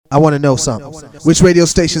I want to know something. Which radio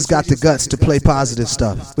stations got the guts to play positive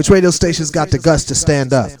stuff? Which radio stations got the guts to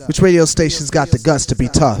stand up? Which radio stations got the guts to be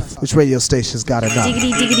tough? Which radio stations got enough?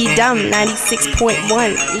 Diggity diggity dum,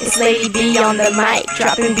 96.1. It's Lady B on the mic,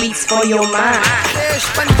 dropping beats for your mind.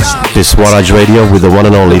 This SWARAJ radio with the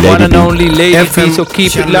one and only Lady B. One and only Lady B, so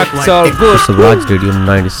keep it locked, it's all good. SWARAJ radio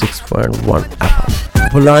 96.1 FM.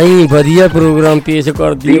 ਭਲਾਈ ਵਧੀਆ programme ਪੇਸ਼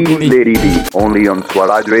ਕਰਦੀ ਹੈ ਕੁੜੀ Lady B only on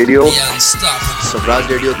SWARAJ radio. SWARAJ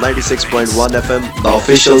radio 96.1 FM, the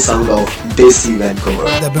official sound of Desi Vancouver.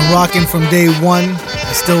 They've been rocking from day one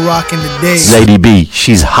and still rocking today. Lady B,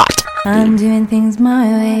 she's hot. I'm doing things my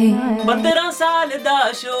way. 15 ਸਾਲ ਦਾ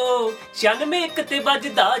show 96 ਤੇ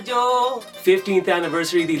ਵੱਜਦਾ ਜੋ 15th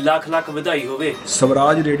anniversary ਦੀ ਲੱਖ ਲੱਖ ਵਧਾਈ ਹੋਵੇ।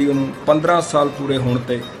 Swaraj radio ਨੂੰ 15 ਸਾਲ ਪੂਰੇ ਹੋਣ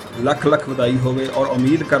ਤੇ ਲੱਖ ਲੱਖ ਵਧਾਈ ਹੋਵੇ ਔਰ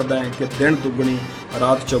ਉਮੀਦ ਕਰਦਾ ਹਾਂ ਕਿ ਦਿਨ ਦੁੱਗਣੀ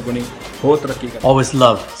ਰਾਤ ਚੌਗਣੀ ਹੋਰ ਤਰੱਕੀ ਕਰੇ। Always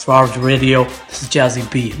love SWARAJ radio. This is Jazzy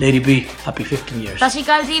B, Lady B. Happy 15 years. ਸਤਿ ਸ਼੍ਰੀ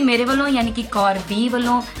ਅਕਾਲ ਜੀ ਮੇਰੇ ਵੱਲੋਂ ਯਾਨੀ ਕਿ ਕੌਰ ਬੀ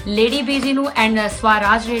ਵੱਲੋਂ ਲੇਡੀ ਬੀ ਜੀ ਨੂੰ ਐਂਡ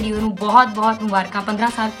ਸਵਰਾਜ ਰੇਡੀਓ ਨੂੰ ਬਹੁਤ ਬਹੁਤ ਮੁਬਾਰਕਾਂ 15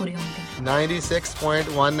 ਸਾਲ ਪੂਰੇ ਹੋਣ ਤੇ।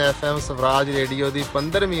 96.1 FM ਸਵਰਾਜ ਰੇਡੀਓ ਦੀ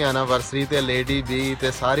 15ਵੀਂ ਐਨੀਵਰਸਰੀ ਤੇ ਲੇਡੀ ਬੀ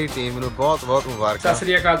ਤੇ ਸਾਰੀ ਟੀਮ ਨੂੰ ਬਹੁਤ ਬਹੁਤ ਮੁਬਾਰਕਾਂ। ਸਤਿ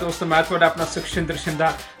ਸ਼੍ਰੀ ਅਕਾਲ ਦੋਸਤੋ, ਮੈਂ ਤੁਹਾਡਾ ਆਪਣਾ Sukhshinder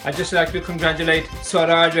Shinda. I just like to congratulate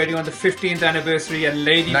SWARAJ radio on the 15th anniversary and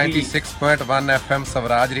Lady B. 96.1 FM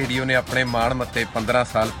Swaraj radio ਨੇ ਆਪਣੇ ਮਾਣ ਮੱਤੇ 15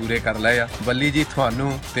 ਸਾਲ ਪੂਰੇ ਕਰ ਲਏ ਆ। ਬੱਲੀ ਜੀ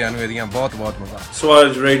ਤੁਹਾਨੂੰ ਤੇ ਅਨੂ ਇਹਦੀਆਂ ਬਹੁਤ ਬਹੁਤ ਮੁਬਾਰਕਾਂ।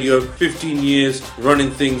 SWARAJ radio 15 years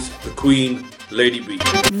running things, the Queen Lady B.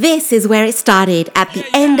 This is where it started at the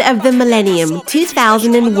end of the millennium,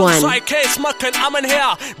 2001. I'm in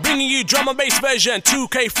here bringing you drum and bass version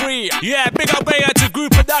 2K free. Yeah, big up to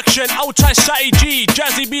group production. Outside strategy,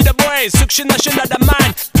 Jazzy B the boys, Sukshin Nashinda the man.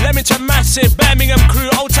 Leamington massive, Birmingham crew,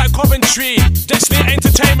 outside Coventry, Destiny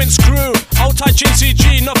Entertainment's crew, outside GCG.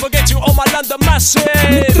 Not forgetting all my London massive.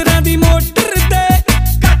 Mitran di motor te,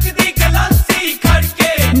 kat di galassi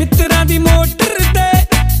khadke. Mitran di motor te.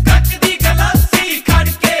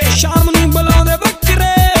 ਸ਼ਾਮ ਨੂੰ ਬੁਲਾਉਂਦੇ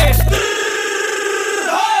ਬੱਕਰੇ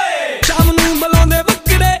ਸ਼ਾਮ ਨੂੰ ਬੁਲਾਉਂਦੇ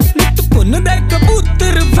ਬੱਕਰੇ ਨਿੱਤ ਭੁੰਨਦੇ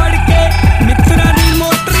ਕਬੂਤਰ ਫੜ ਕੇ ਮਿੱਤਰਾਂ ਦੀ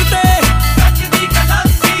ਮੋਟਰ ਤੇ ਕੱਚ ਦੀ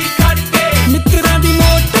ਗਲਾਸੀ ਖੜ ਕੇ ਮਿੱਤਰਾਂ ਦੀ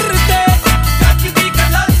ਮੋਟਰ ਤੇ ਕੱਚ ਦੀ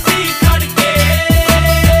ਗਲਾਸੀ ਖੜ ਕੇ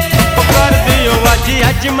ਕਰ ਦਿਓ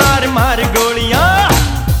ਅੱਜ ਮਾਰ ਮਾਰ ਗੋਲੀਆਂ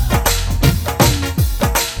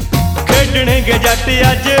ਖੇਡਣਗੇ ਜੱਟ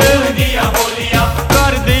ਅੱਜ ਦੀਆਂ ਬੋਲੀਆਂ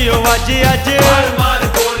ਕਰ ਦਿਓ ਅੱਜ ਮਾਰ ਮਾਰ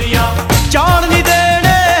ਚਾਣ ਨਹੀਂ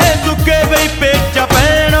ਦੇਣੇ ਸੁੱਕੇ ਬਈ ਪੇਚਾ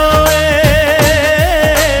ਪੈਣੋ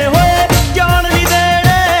ਏ ਹੋਏ ਜਾਣ ਨਹੀਂ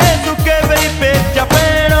ਦੇਣੇ ਸੁੱਕੇ ਬਈ ਪੇਚਾ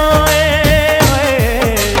ਪੈਣੋ ਏ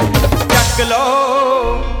ਚੱਕ ਲੋ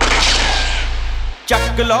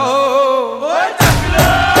ਚੱਕ ਲੋ ਓਏ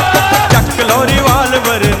ਚੱਕ ਲੋ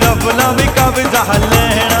ਰਿਵਾਲਵਰ ਰਫਲਾਂ ਵੀ ਕਬਜ਼ਾ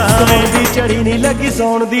ਲੈਣਾ ਸੌਣ ਦੀ ਚੜੀ ਨਹੀਂ ਲੱਗੀ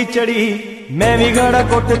ਸੌਣ ਦੀ ਚੜੀ ਮੈਂ ਵੀ ਗਾੜਾ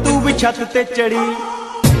ਕੋਠੇ ਤੂੰ ਵੀ ਛੱਤ ਤੇ ਚੜੀ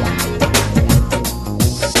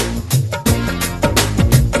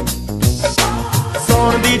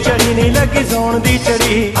ਸੌਣ ਦੀ ਚੜੀ ਨਹੀਂ ਲੱਗੀ ਸੌਣ ਦੀ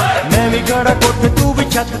ਚੜੀ ਮੈਂ ਵੀ ਗਾੜਾ ਕੋਠੇ ਤੂੰ ਵੀ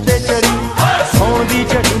ਛੱਤ ਤੇ ਚੜੀ ਸੌਣ ਦੀ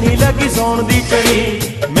ਚੜੀ ਨਹੀਂ ਲੱਗੀ ਸੌਣ ਦੀ ਚੜੀ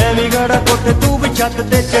ਮੈਂ ਵੀ ਗਾੜਾ ਕੋਠੇ ਤੂੰ ਵੀ ਛੱਤ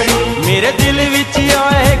ਤੇ ਚੜੀ ਮੇਰੇ ਦਿਲ ਵਿੱਚ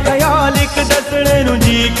ਆਏ ਖਿਆਲ ਇੱਕ ਦੱਸਣੇ ਨੂੰ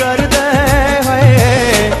ਜੀ ਕਰਦਾ ਹੈ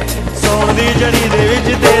ਸੌਣ ਦੀ ਚੜੀ ਦੇ ਵਿੱਚ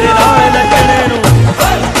ਤੇਰੇ ਨਾਲ ਨੱਚਣੇ ਨੂੰ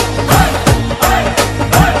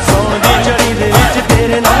ਸੌਣ ਦੀ ਚੜੀ ਦੇ ਵਿੱਚ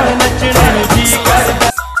ਤੇਰੇ ਨਾਲ ਨੱਚਣੇ ਨੂੰ ਜੀ ਕਰਦਾ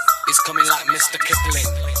It's coming like Mr. Kipling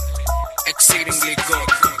exceedingly good.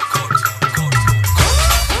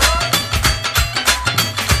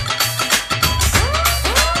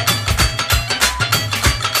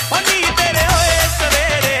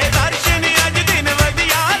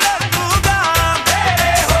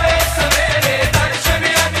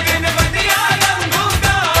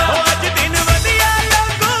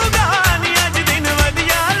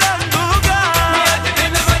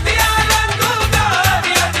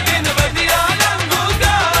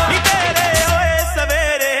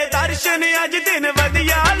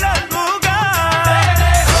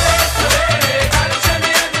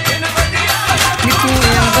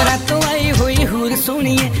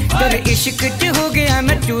 इश्क च हो गया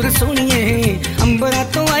मैं चूर सोनिए अंबरा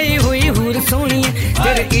तो आई हुई हूर सोनिए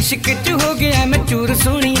तेरे इश्क च हो गया मैं चूर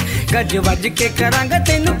सोनिए गज वज के करांगा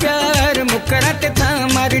तेनू प्यार मुकरा ते था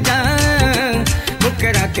मर जा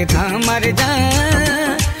मुकरा ते था मर जा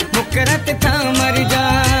मुकरा ते था मर जा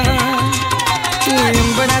तू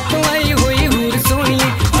अंबरा तो आई हुई हूर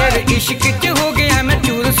सोनिए तेरे इश्क च हो गया मैं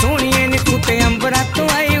चूर सोनिए नी तू ते अंबरा तो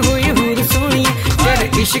आई हुई हूर सोनिए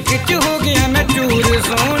तेरे इश्क च हो गया मैं चूर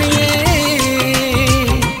सोनिए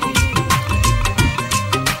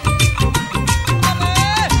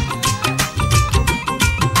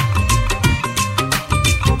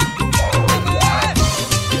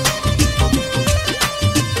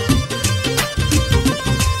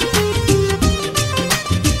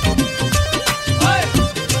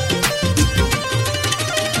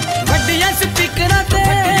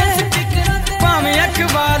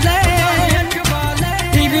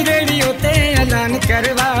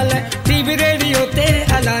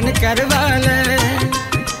करवा ले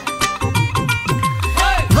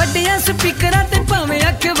वड्डिया स्पीकरां ते भावें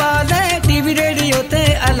अखवा ले टीवी रेडियो ते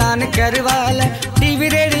ऐलान करवा ले टीवी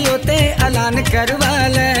रेडियो ते ऐलान करवा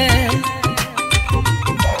ले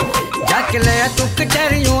जाके लिया तू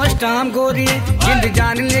कचहरियों अस्टाम गोरिए जिंद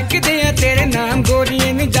जान लिख दे तेरे नाम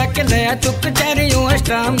गोरिए नी जाके लिया तू कचहरियों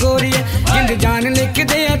अस्टाम गोरिए जिंद जान लिख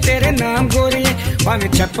दे तेरे नाम गोरिए भावें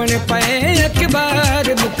छप्पन पए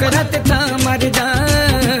अखबार मुकरा ते था मर जा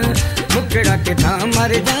मुकरा ते था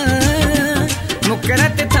मर जा मुकरा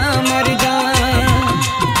ते था मर जा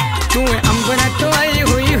तू अंबरा तो आई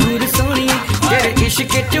हुई हूर सोनी तेरे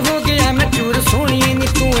इश्क च हो गया मैं चूर सोनी नी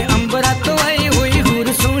तू अंबरा तो आई हुई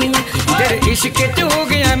हूर सोनी तेरे इश्क च हो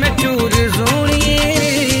गया मैं चूर सोनिए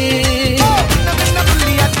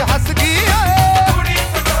हंस गई कुड़ी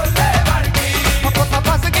पटोले वर्गी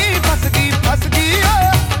फस गई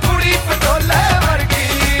कुड़ी Patole वर्गी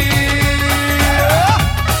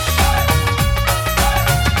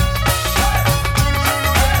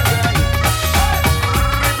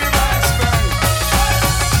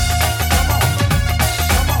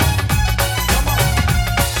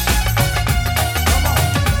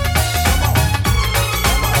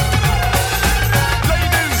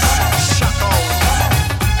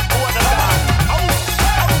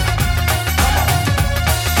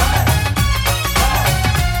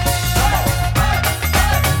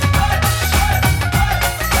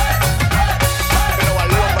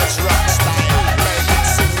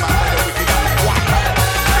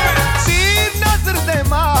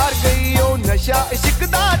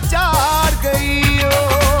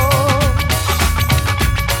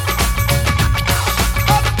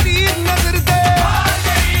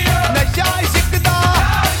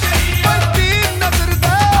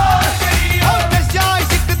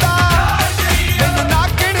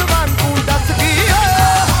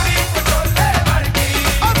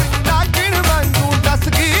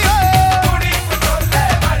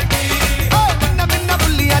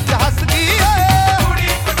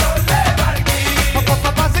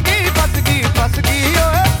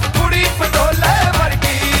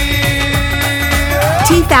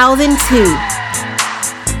 2002.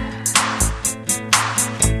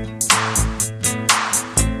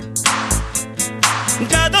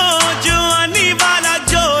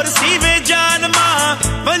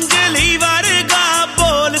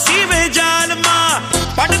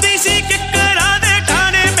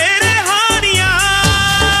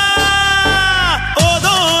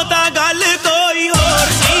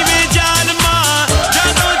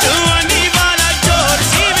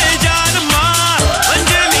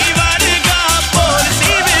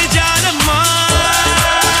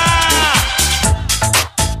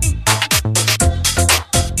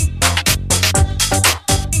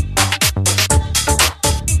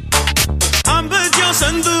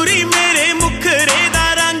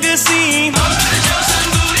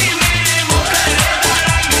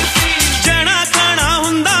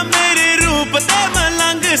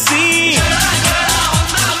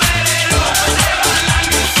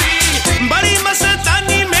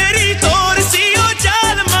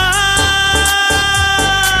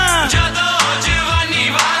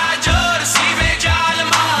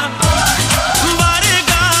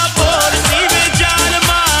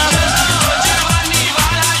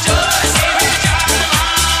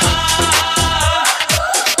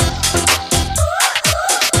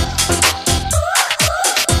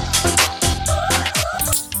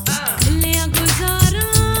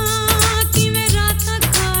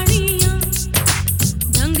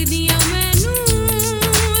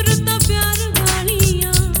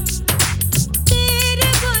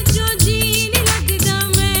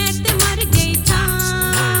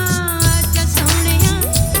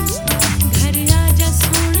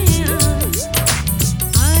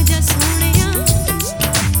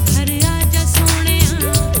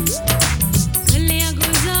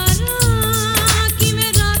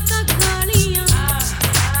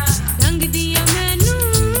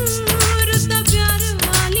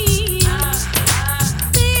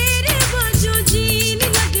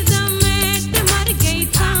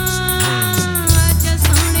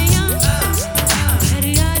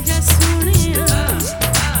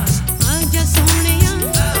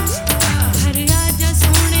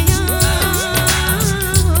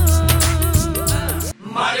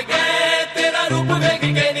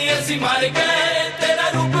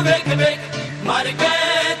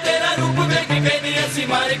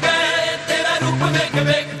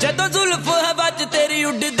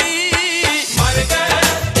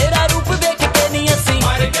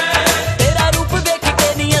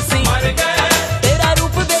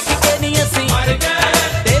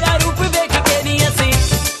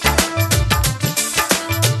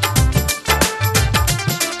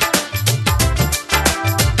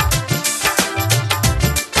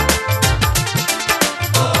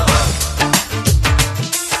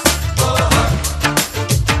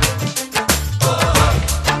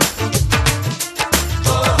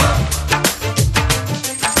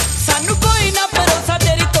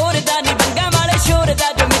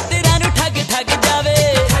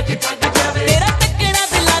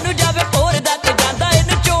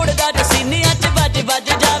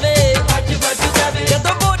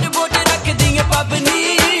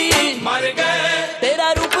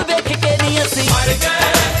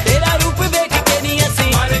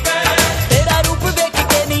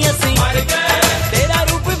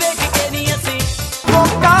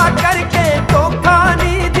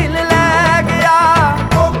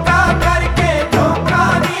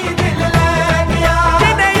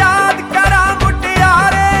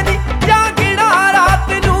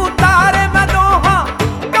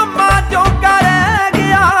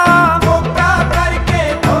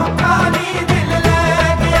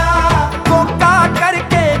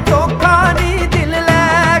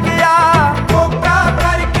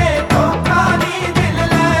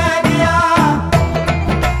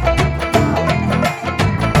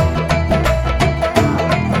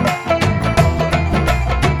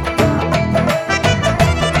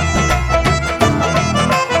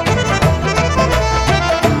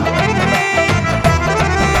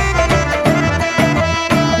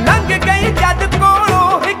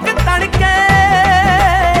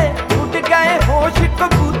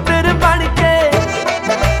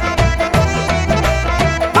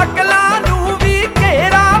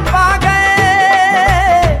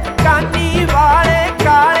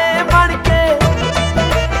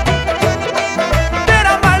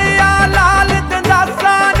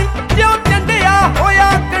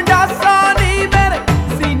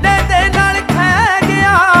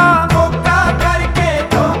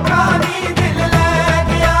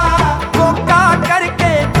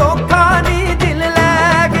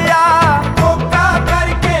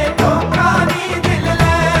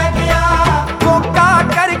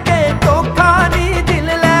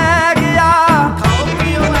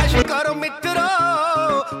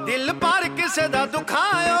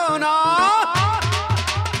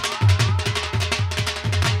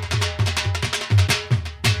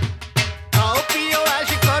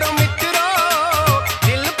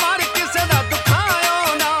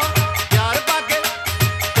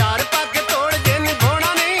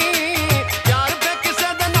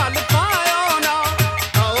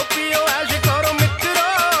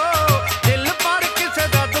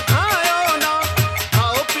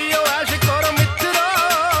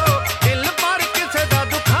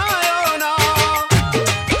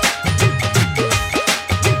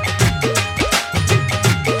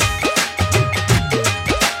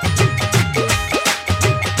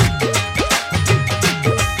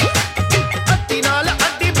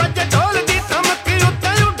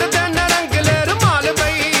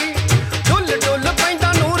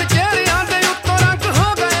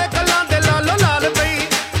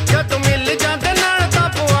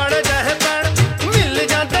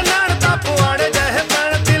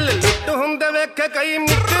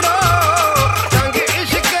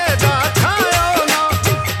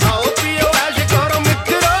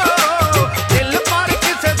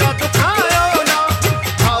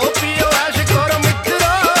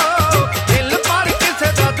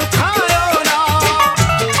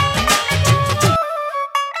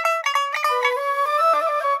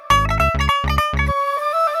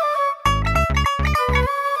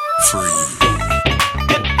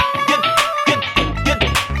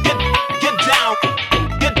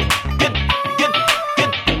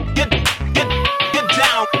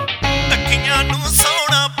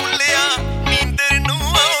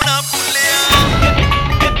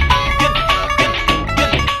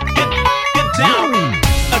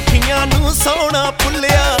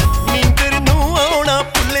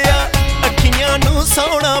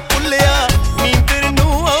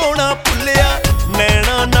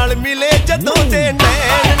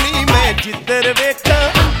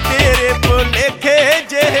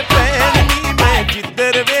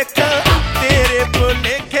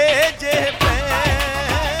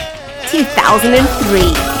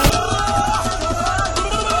 2003.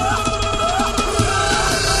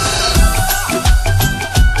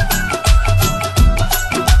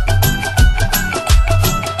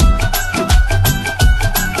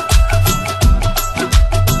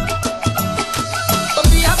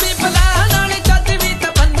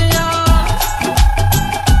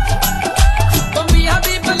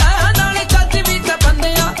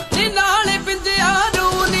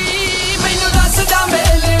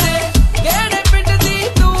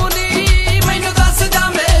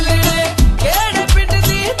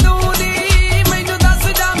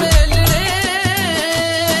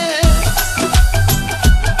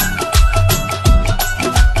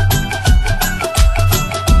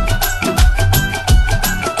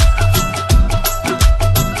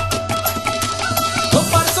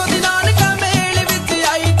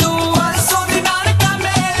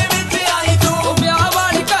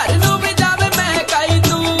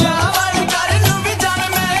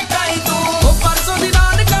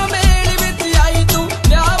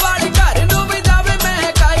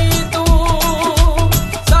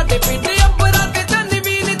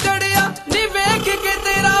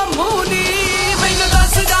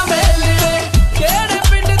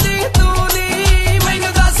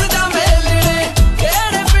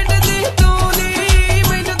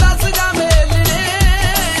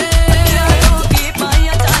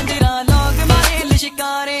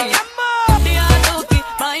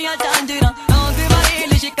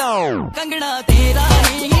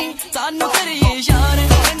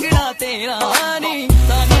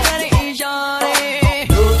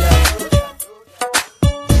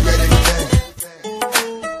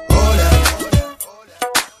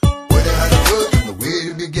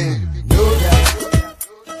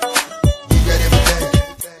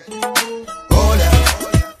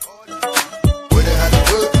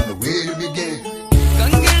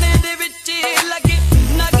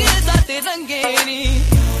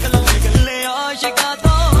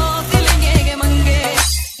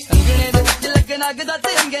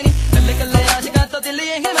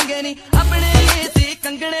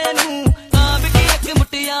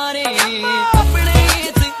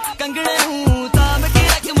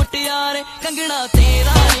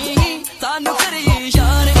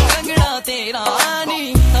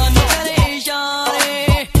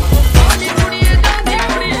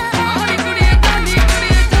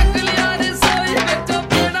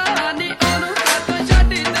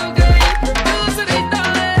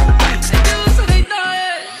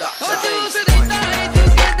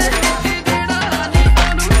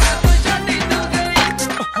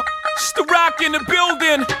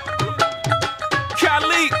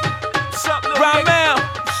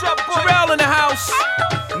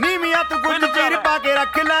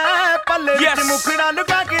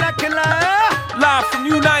 Live from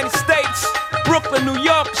United States, Brooklyn, New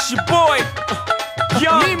York, it's your boy,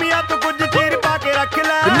 Young. The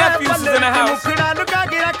nephews is in the house.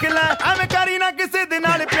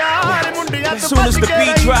 As soon as the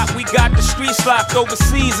beat drop, we got the streets locked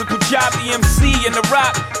overseas. A Punjabi MC in the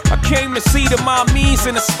rock. I came to see the mommies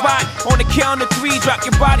in the spot. On the count of 3, drop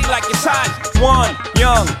your body like it's hot. 1,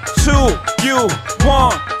 Young, 2, you,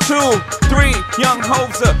 1, 2, 3, Young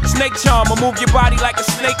Hoser, snake charmer. Move your body like a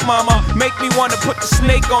snake, mama. Make me wanna put the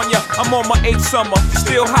snake on ya. I'm on my 8th summer,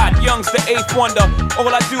 still hot. Young's the 8th wonder.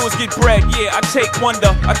 All I do is get bread, yeah. I take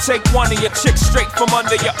wonder. I take one of your chicks straight from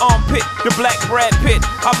under your armpit. The black Brad Pitt.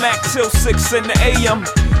 I'm act till 6 in the AM.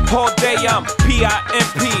 All day I'm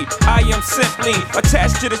P-I-M-P. I am simply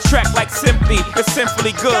attached to the track like simply. It's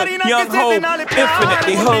simply good. Young Ho,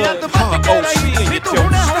 infinitely hood. OC and you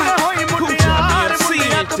don't stop. Cool job, MC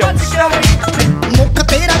and don't stop. ਮੁੱਖ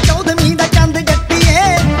ਤੇਰਾ 14ਵੀਂ ਦਾ ਚੰਦ ਜੱਟੀਏ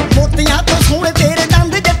ਮੋਤੀਆਂ ਤੋਂ ਸੋਹਣੇ ਤੇਰੇ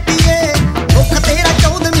ਦੰਦ ਜੱਟੀਏ ਮੁੱਖ ਤੇਰਾ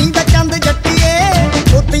 14ਵੀਂ ਦਾ ਚੰਦ ਜੱਟੀਏ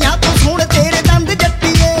ਮੋਤੀਆਂ ਤੋਂ ਸੋਹਣੇ ਤੇਰੇ ਦੰਦ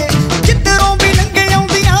ਜੱਟੀਏ ਜਿੱਧਰੋਂ ਵੀ ਲੰਘੇ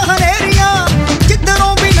ਆਉਂਦੀਆਂ ਹਨੇਰੀਆਂ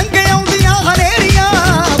ਜਿੱਧਰੋਂ ਵੀ ਲੰਘੇ ਆਉਂਦੀਆਂ ਹਨੇਰੀਆਂ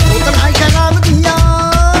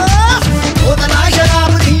ਬੋਤਲਾਂ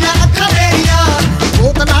ਸ਼ਰਾਬ ਦੀਆਂ ਅੱਖਾਂ ਤੇਰੀਆਂ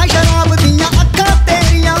ਬੋਤਲਾਂ ਸ਼ਰਾਬ ਦੀਆਂ ਅੱਖਾਂ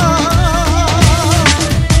ਤੇਰੀਆਂ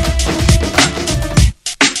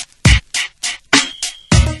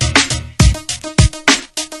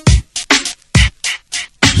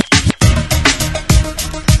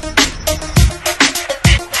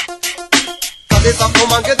ਕਦੇ ਸਾਥੋਂ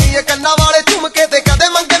ਮੰਗਦੀ ਏ ਕੰਨਾਂ ਵਾਲੇ ਝੁਮਕੇ ਤੇ ਕਦੇ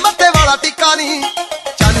ਮੰਗੇ ਮੱਥੇ ਵਾਲਾ ਟਿੱਕਾ ਨਹੀਂ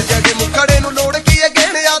ਚੰਨ ਜਗੇ ਮੁਖੜੇ ਨੂੰ ਲੋੜ ਕੀ ਏ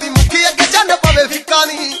ਗਹਿਣਿਆਂ ਦੀ ਮੁੱਖੀ ਅੱਗੇ ਚੰਨ ਪਵੇ ਫਿੱਕਾ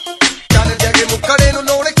ਨਹੀਂ ਚੰਨ ਜਗੇ ਮੁਖੜੇ ਨੂੰ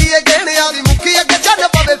ਲੋੜ ਕੀ ਏ ਗਹਿਣਿਆਂ ਦੀ ਮੁੱਖੀ ਅੱਗੇ ਚੰਨ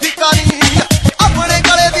ਪਵੇ ਫਿੱਕਾ ਨਹੀਂ ਆਪਣੇ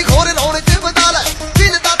ਗਲੇ ਦੀ ਖੋਰ ਰੌਣ ਚ ਵਧਾ ਲੈ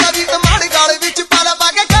ਦਿਨ ਦਾਦਾ ਵੀ ਕਮਾੜ ਗਾਲੇ ਵਿੱਚ ਪਾਲਾ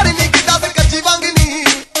ਪਾ ਕੇ ਕਰਨੀ ਕਿਦਾਂ ਤੇ ਕੱਚੀ ਵਾਂਗਨੀ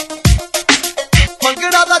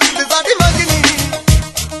ਮੰਗਣਾ ਦਾ ਜਿੱਦ ਸਾਡੀ ਮੰਗਨੀ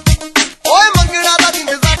ਓਏ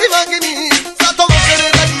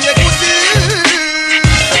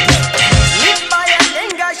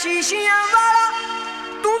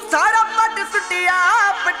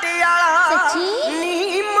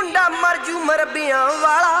ਨੀ ਮੁੰਡਾ ਮਰ ਜੂ ਮਰਬਿਆਂ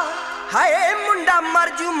ਵਾਲਾ ਹਾਏ ਮੁੰਡਾ ਮਰ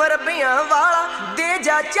ਜੂ ਮਰਬਿਆਂ ਵਾਲਾ ਦੇ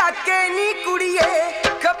ਜਾ ਚਾਕੇ ਨੀ ਕੁੜੀਏ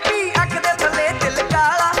ਖੱਬੀ ਅੱਖ ਦੇ ਥੱਲੇ ਦਿਲ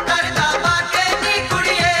ਕਾਲਾ ਕਰਦਾ ਵਾਕੇ ਨੀ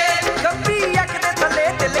ਕੁੜੀਏ ਖੱਬੀ ਅੱਖ ਦੇ ਥੱਲੇ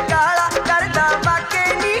ਦਿਲ ਕਾਲਾ ਕਰਦਾ ਵਾਕੇ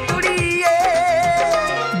ਨੀ ਕੁੜੀਏ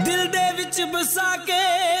ਦਿਲ ਦੇ ਵਿੱਚ ਵਸਾ ਕੇ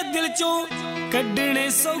ਦਿਲ ਚੋਂ ਕੱਢਣੇ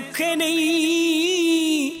ਸੌਖੇ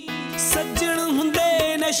ਨਹੀਂ ਸੱਜਣ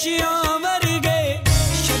ਹੁੰਦੇ ਨਸ਼ਿਆਂ ਵਰਗੇ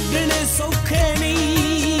ਛੱਡਣੇ ਸੌਖੇ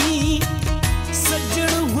ਨਹੀਂ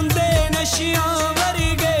ਸੱਜਣ ਹੁੰਦੇ ਨਸ਼ਿਆਂ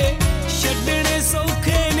ਵਰਗੇ ਛੱਡਣੇ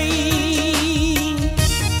ਸੌਖੇ ਨਹੀਂ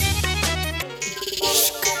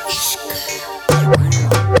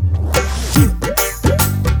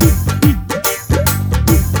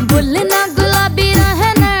ਬੁੱਲ ਨਾ ਗੁਲਾਬੀ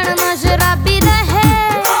ਰਹੇ ਨੈਣ ਨਾ ਸ਼ਰਾਬੀ ਰਹੇ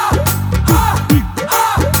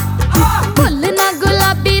ਬੁੱਲ ਨਾ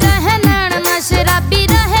ਗੁਲਾਬੀ ਰਹੇ ਨੈਣ ਨਾ ਸ਼ਰਾਬੀ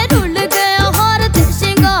ਰਹੇ ਰੁੱਲ ਗਿਆ ਹਾਰ ਤੇ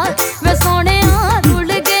ਸ਼ਿੰਗਾਰ ਵੇ ਸੋਹਣਿਆ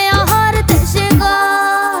ਰੁੱਲ ਗਿਆ ਹਾਰ ਤੇ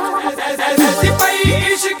ਸ਼ਿੰਗਾਰ ਐਸੀ ਪਈ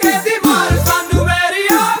ਇਸ਼ਕ ਦੀ ਮਾਰ ਸਾਨੂੰ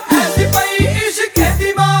ਵੈਰੀਆ ਐਸੀ ਪਈ ਇਸ਼ਕ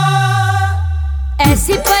ਦੀ ਮਾਰ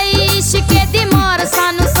ਐਸੀ ਪਈ ਇਸ਼ਕ ਦੀ ਮਾਰ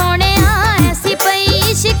ਸਾਨੂੰ ਸੋਹਣਿਆ ਐਸੀ ਪਈ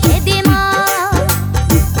ਇਸ਼ਕ ਦੀ ਮਾਰ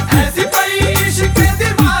ਐਸੀ ਪਈ ਇਸ਼ਕ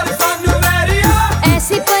ਦੀ ਮਾਰ ਸਾਨੂੰ ਵੈਰੀਆ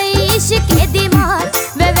ਐਸੀ ਪਈ ਇਸ਼ਕ ਦੀ ਮਾਰ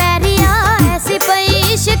ਵੇ ਵੈਰੀਆ ਐਸੀ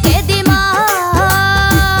ਪਈ ਇਸ਼ਕ ਦੀ ਮਾਰ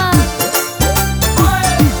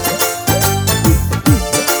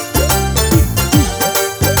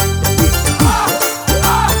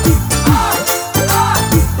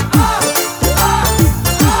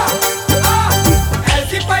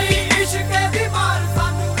ਐਸੀ ਪਈ ਇਸ਼ਕ ਦੀ ਮਾਰ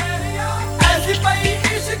ਸਾਨੂੰ ਵੈਰੀਆ ਐਸੀ ਪਈ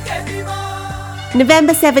ਇਸ਼ਕ ਦੀ ਮਾਰ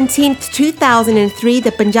November 17th, 2003,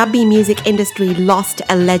 the Punjabi music industry lost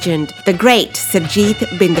a legend, the great Sarjeet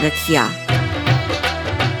Bindrakhia.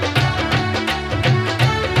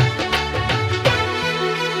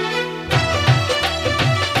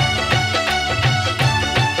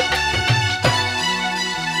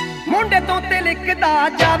 ਮੁੰਡੇ ਤੋਂ ਤੇ ਲਿਖਦਾ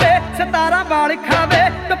ਜਾਵੇ 17 ਵਾਲ ਖਾਵੇ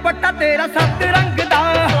ਦੁਪੱਟਾ ਤੇਰਾ 7 ਰੰਗ ਦਾ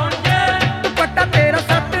ਦੁਪੱਟਾ ਤੇਰਾ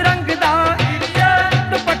 7 ਰੰਗ ਦਾ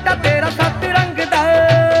ਦੁਪੱਟਾ ਤੇਰਾ 7 ਰੰਗ ਦਾ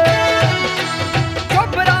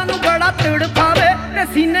ਚੋਬਰਾਂ ਨੂੰ ਬੜਾ ਤੜਫਾਵੇ ਤੇ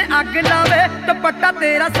ਸੀਨੇ ਅੱਗ ਲਾਵੇ ਦੁਪੱਟਾ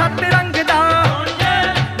ਤੇਰਾ 7 ਰੰਗ ਦਾ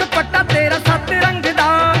ਦੁਪੱਟਾ ਤੇਰਾ 7 ਰੰਗ ਦਾ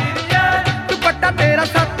ਦੁਪੱਟਾ ਤੇਰਾ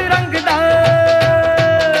 7 ਰੰਗ ਦਾ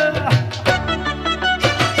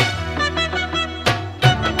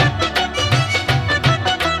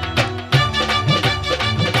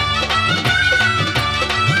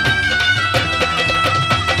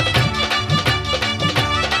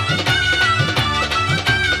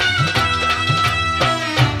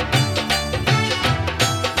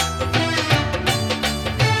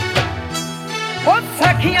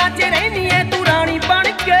ਸਖੀਆਂ ਚ ਰਹਿਨੀ ਐ ਤੂੰ ਰਾਣੀ ਬਣ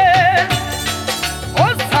ਕੇ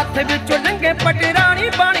ਉਹ ਸੱਥ ਵਿੱਚੋਂ ਲੰਘੇ ਪਟਰਾਣੀ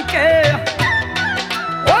ਬਣ ਕੇ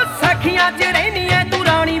ਉਹ ਸਖੀਆਂ ਚ ਰਹਿਨੀ ਐ ਤੂੰ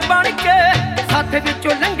ਰਾਣੀ ਬਣ ਕੇ ਸੱਥ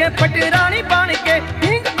ਵਿੱਚੋਂ ਲੰਘੇ ਪਟਰਾਣੀ ਬਣ ਕੇ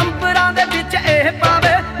ਹਿੰਗ ਅੰਬਰਾਂ ਦੇ ਵਿੱਚ ਇਹ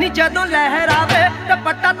ਪਾਵੇ ਨੀ ਜਦੋਂ ਲਹਿਰਾਵੇ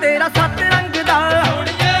ਦੁਪੱਟਾ ਤੇਰਾ 7 ਰੰਗ ਦਾ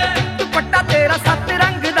ਦੁਪੱਟਾ ਤੇਰਾ 7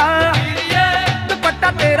 ਰੰਗ ਦਾ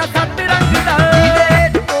ਦੁਪੱਟਾ ਤੇਰਾ 7 ਰੰਗ ਦਾ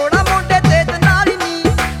ਟੋੜਾ ਮੋਢੇ ਤੇ ਤਨਾਲੀ ਨੀ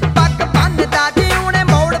ਪੱਗ ਬੰਨਦਾ ਜੀ ਉਹਨੇ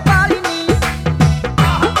ਮੋੜ ਪਾਲੀ ਨੀ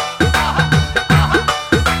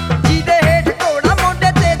ਜਿਹਦੇ ਹੇਠ ਟੋੜਾ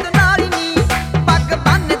ਮੋਢੇ ਤੇ ਤਨਾਲੀ ਨੀ ਪੱਗ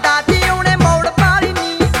ਬੰਨਦਾ ਜੀ ਉਹਨੇ ਮੋੜ ਪਾਲੀ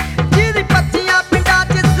ਨੀ ਜਿਹਦੀ ਪੱਤੀਆਂ ਪਿੰਡਾਂ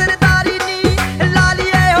 'ਚ ਸਰਦਾਰੀ ਨੀ ਲਾਲੀ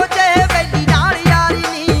ਇਹੋ ਜਿਹੇ ਵੈਲੀ ਨਾਲ ਯਾਰੀ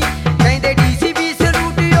ਨੀ ਕਹਿੰਦੇ ਡੀਸੀਬੀ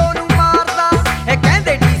ਸਲੂਟ ਉਹਨੂੰ ਮਾਰਦਾ ਇਹ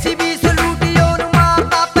ਕਹਿੰਦੇ ਡੀਸੀਬੀ ਸਲੂਟ ਉਹਨੂੰ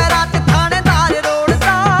ਮਾਰਦਾ ਪੈਰਾਂ 'ਚ ਥਾਣੇਦਾਰ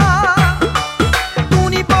ਰੋੜਦਾ ਤੂੰ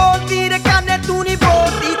ਨੀ ਬੋਲਦੀ ਰਕਾਨੇ ਤੂੰ ਨੀ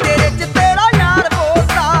ਬੋਲਦੀ ਤੇਰੇ 'ਚ ਤੇਰਾ ਯਾਰ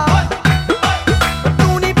ਬੋਲਦਾ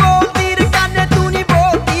ਤੂੰ ਨੀ ਬੋਲਦੀ ਰਕਾਨੇ ਤੂੰ ਨੀ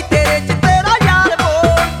ਬੋਲਦੀ ਤੇਰੇ 'ਚ ਤੇਰਾ ਯਾਰ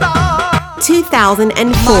ਬੋਲਦਾ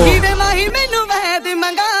 2004. ਵੇ ਮਾਹੀ ਮੈਨੂੰ ਵੈਦ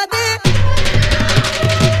ਮੰਗਾ ਦੇ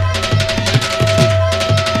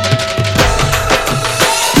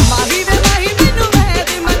ਮਾਹੀ ਵੇ ਮਾਹੀ ਮੈਨੂੰ ਵੈਦ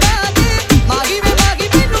ਮੰਗਾ ਦੇ ਮਾਹੀ ਵੇ ਮਾਹੀ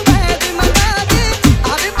ਮੈਨੂੰ ਵੈਦ ਮੰਗਾ ਦੇ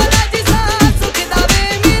ਆਵੇ ਬਲਾ ਜੀ ਸਾ ਸੁਖਦਾ ਵੇ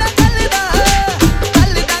ਮੇਰਾ ਚੱਲਦਾ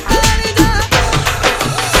ਕਾਲੀ ਦਾ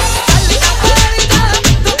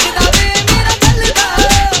ਦੁਖਦਾ ਵੇ ਮੇਰਾ ਚੱਲਦਾ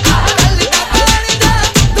ਕਾਲੀ ਦਾ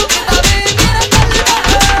ਦੁਖਦਾ ਵੇ ਮੇਰਾ ਚੱਲਦਾ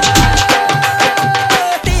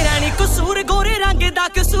ਤੇਰਾ ਨੀ ਕਸੂਰ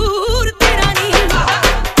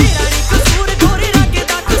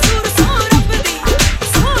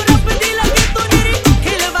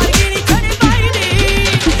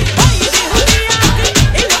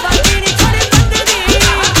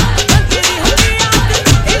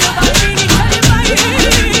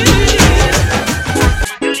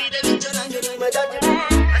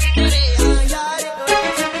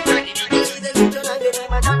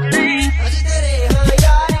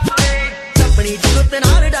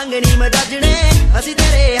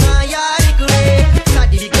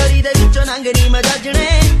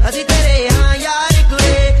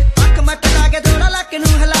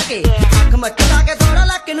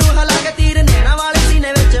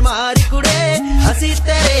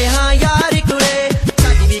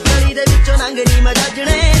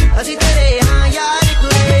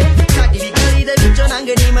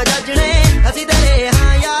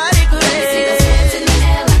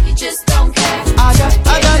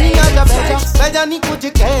ਜਾਨੀ ਕੁਝ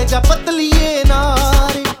ਕਹਿ ਜਾ ਪਤਲੀਏ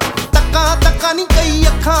ਨਾਰੇ ਤੱਕਾਂ ਤੱਕਾਂ ਨੀ ਕਈ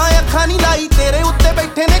ਅੱਖਾਂ ਨੀ ਲਾਈ ਤੇਰੇ ਉੱਤੇ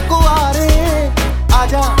ਬੈਠੇ ਨੇ ਕੁਆਰੇ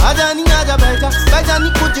ਆਜਾ ਨੀ ਆਜਾ ਬਹਿ ਜਾ ਨੀ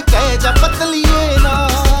ਕੁਝ ਕਹਿ ਜਾ ਪਤਲੀਏ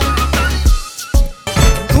ਨਾਰੇ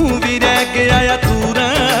ਤੂੰ ਵੀ ਰਹਿ ਗਿਆ ਆ ਦੂਰ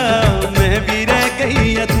ਮੈਂ ਵੀ ਰਹਿ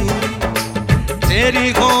ਗਈ ਆ ਦੂਰ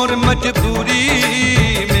ਤੇਰੀ ਹੋਰ ਮਜਬੂਰੀ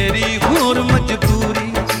ਮੇਰੀ ਹੋਰ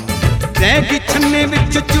ਮਜਬੂਰੀ ਰਹਿ ਗਈ ਛੰਨੇ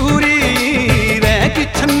ਵਿੱਚ ਚੂਰੀ ਰਹਿ ਗਈ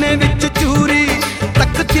ਛੰਨੇ ਵਿੱਚ ਚੂਰੀ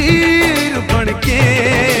ਤਕਦੀਰ ਬਣ ਕੇ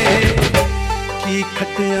ਕੀ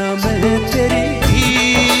ਖਟਿਆ ਮੈਂ ਤੇਰੀ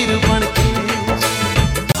ਹੀਰ ਬਣ ਕੇ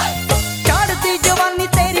ਚੜਦੀ ਜਵਾਨੀ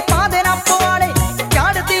ਤੇਰੀ ਪਾ ਦੇ ਨਾ ਪਵਾੜੇ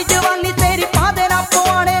ਚੜਦੀ ਜਵਾਨੀ ਤੇਰੀ ਪਾ ਦੇ ਨਾ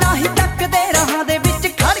ਪਵਾੜੇ ਰਾਹੀਂ ਤੱਕਦੇ ਰਾਹਾਂ ਦੇ ਵਿੱਚ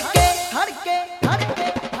ਖੜ ਕੇ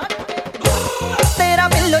ਤੇਰਾ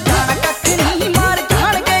ਬਿੱਲੋ ਜਾਣਾ ਕੱਖ ਨਹੀਂ ਮਾਰ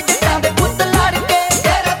ਖਾਣਗੇ ਜੱਟਾਂ ਦੇ ਪੁੱਤ ਲੜ ਕੇ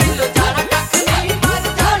ਤੇਰਾ ਬਿੱਲੋ ਜਾਣਾ ਕੱਖ ਨਹੀਂ ਮਾਰ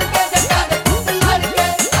ਖਾਣਗੇ ਜੱਟਾਂ ਦੇ ਪੁੱਤ ਲੜ ਕੇ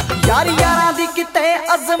ਯਾਰਾਂ ਦੀ ਕਿਤੇ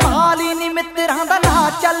ਅਜ਼ਮਾਲੀ ਨੀ ਮਿੱਤਰਾਂ ਦਾ ਨਾਂ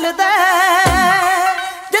ਚੱਲਦਾ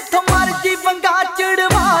ਜਿੱਥੋਂ ਮਰਜੀ ਬੰਗਾ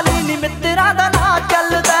ਚੜਵਾਲੀ ਨੀ ਮਿੱਤਰਾਂ ਦਾ ਨਾਂ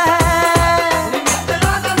ਚੱਲਦਾ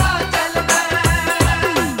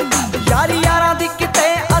ਯਾਰਾਂ ਦੀ ਕਿਤੇ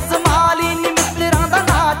ਅਜ਼ਮਾਲੀ ਨੀ ਮਿੱਤਰਾਂ ਦਾ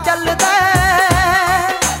ਨਾਂ ਚੱਲਦਾ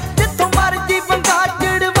ਜਿੱਥੋਂ ਮਰਜੀ ਬੰਗਾ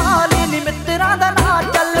ਚੜਵਾਲੀ ਨੀ ਮਿੱਤਰਾਂ ਦਾ ਨਾਂ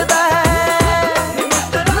ਚੱਲਦਾ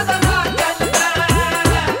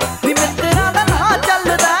ਨੀ ਮਿੱਤਰਾਂ ਦਾ ਨਾਂ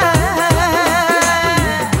ਚੱਲਦਾ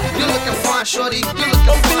You looking fine shorty you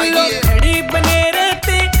looking fine yeah ਖੜੀ ਬਨੇਰੇ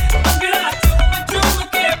ਤੇ ਪਗੜਾ ਚੂਮ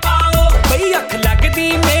ਕੇ ਪਾਓ ਬਈ ਅੱਖ ਲੱਗਦੀ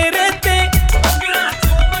ਮੇਰੇ ਤੇ ਪਗੜਾ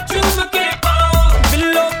ਚੂਮ ਕੇ ਪਾਓ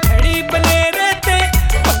ਬਿੱਲੋ ਖੜੀ ਬਨੇਰੇ ਤੇ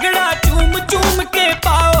ਪਗੜਾ ਚੂਮ ਕੇ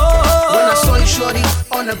ਪਾਓ When I saw you shorty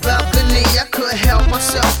on the balcony I couldn't help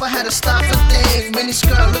myself I had to stop and think mini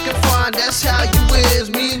skirt looking fine that's how you is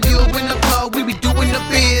me and you in the club we be doing the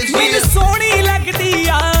biz ਮੈਨੂੰ ਸੋਹਣੀ ਲੱਗਦੀ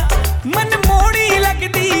ਆ ਮਨ ਮੋੜੀ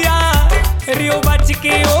ਲੱਗਦੀ ਆ ਰਿਓ ਬਚ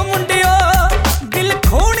ਕੇ ਉਹ ਮੁੰਡਿਓ ਦਿਲ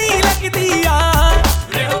ਖੋਣੀ ਲੱਗਦੀ ਆ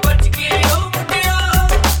ਰਿਓ ਬਚ ਕੇ ਉਹ ਮੁੰਡਿਓ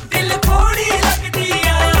ਦਿਲ ਖੋਣੀ ਲੱਗਦੀ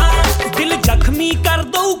ਆ ਦਿਲ ਜ਼ਖਮੀ ਕਰ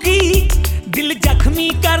ਦਊਗੀ ਦਿਲ ਜ਼ਖਮੀ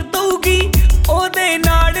ਕਰ ਦਊਗੀ ਉਹਦੇ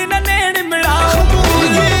ਨਾਲ ਨਾ ਨੈਣ ਮਿਲਾਓ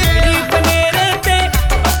ਬਨੇਰੇ ਤੇ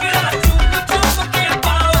ਪਗੜਾ ਚੂਮ ਕੇ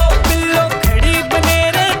ਪਾਓ ਬਿੱਲੋ ਖੜੀ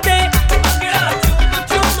ਬਨੇਰੇ ਤੇ ਪਗੜਾ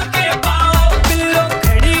ਚੂਮ ਕੇ ਪਾਓ ਬਿੱਲੋ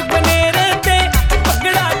ਖੜੀ ਬਨੇਰੇ ਤੇ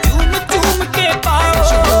ਪਗੜਾ ਚੂਮ ਕੇ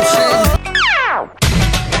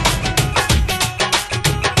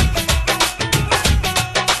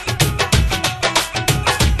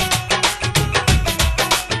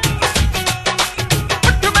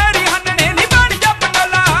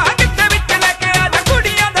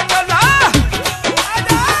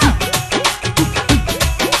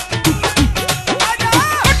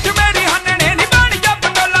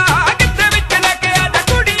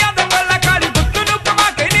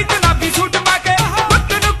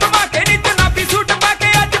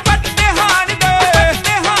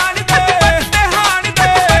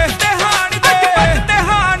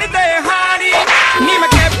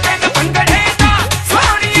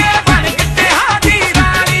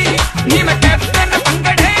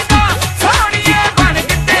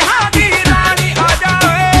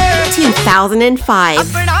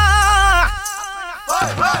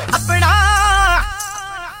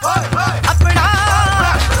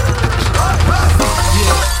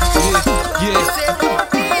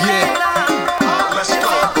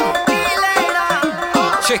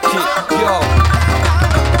Check it, yo.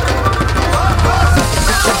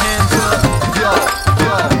 Put your hands up, yo.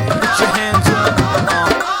 Put your hands up,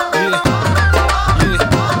 yeah.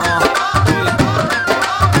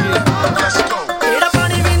 Let's go. ਜਿਹੜਾ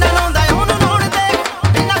ਪਾਣੀ ਵੀ ਨਾ ਲਾਉਂਦਾ ਉਹਨੂੰ ਲਾਉਣ ਦੇ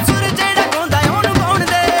ਬਿਨਾ ਸੁਰ ਜਿਹੜਾ ਗਾਉਂਦਾ ਉਹਨੂੰ ਗਾਉਣ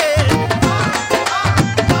ਦੇ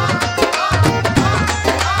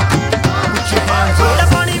ਜਿਹੜਾ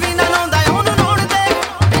ਪਾਣੀ ਵੀ ਨਾ ਲਾਉਂਦਾ ਉਹਨੂੰ ਲਾਉਣ ਦੇ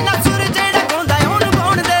ਬਿਨਾ ਸੁਰ ਜਿਹੜਾ ਗਾਉਂਦਾ ਉਹਨੂੰ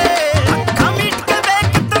ਗਾਉਣ ਦੇ ਅੱਖਾਂ ਮੀਟ ਕੇ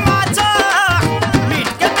ਵੇਖ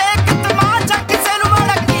ਤਮਾਚਾ ਕਿਸੇ ਨੂੰ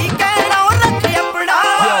ਬੜਾ ਕੀ ਕਹਿਣਾ ਉਹ ਰੱਖੀ ਆਪਣਾ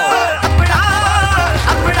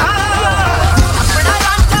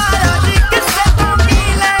ਰਾਂਝਾ ਰਾਜੀ ਕਿਸੇ ਤੋਂ ਕੀ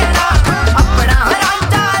ਲੈਣਾ ਆਪਣਾ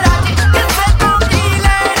ਰਾਂਝਾ ਰਾਜੀ ਕਿਸੇ ਤੋਂ ਕੀ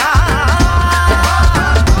ਲੈਣਾ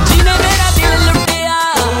ਜਿਹਨੇ ਮੇਰਾ ਦਿਲ ਲੁੱਟਿਆ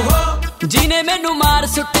ਜਿਹਨੇ ਮੈਨੂੰ ਮਾਰ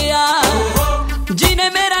ਸੁੱਟਿਆ ਜਿਹਨੇ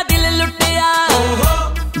ਮੇਰਾ ਦਿਲ ਲੁੱਟਿਆ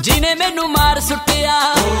ਜਿਹਨੇ ਮੈਨੂੰ ਮਾਰ ਸੁੱਟਿਆ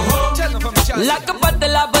ਲੱਕ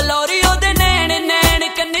ਬਦਲਾ ਬਲੌਰੀ ਉਹਦੇ ਨੈਣ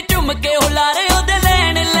ਕੰਨ ਝੁੰਮ ਕੇ ਹੁਲਾਰੇ ਉਹਦੇ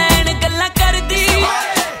ਲੈਣ ਗੱਲਾਂ ਕਰਦੀ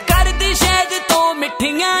ਸ਼ਾਇਦ ਤੋਂ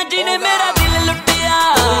ਮਿੱਠੀਆਂ ਜਿਹਨੇ ਮੇਰਾ ਦਿਲ ਲੁੱਟਿਆ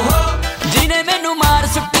ਜਿਹਨੇ ਮੈਨੂੰ ਮਾਰ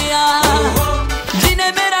ਸੁੱਟਿਆ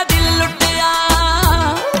ਜਿਹਨੇ ਮੇਰਾ ਦਿਲ ਲੁੱਟਿਆ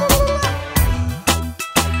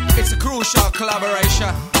It's a crucial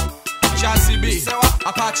collaboration. Jazzy B,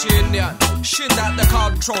 Apache Indian, shin at the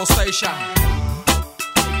control station.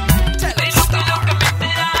 Tell it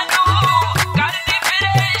stop.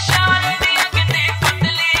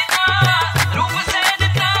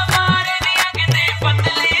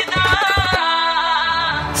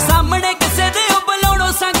 ਸਾਹਮਣੇ ਕਿਸੇ ਦੇ ਉਹ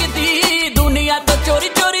ਬੁਲਾਉਣੋਂ ਸੰਗਦੀ ਦੁਨੀਆ ਤੋਂ ਚੋਰੀ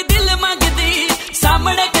ਚੋਰੀ ਦਿਲ ਮੰਗਦੀ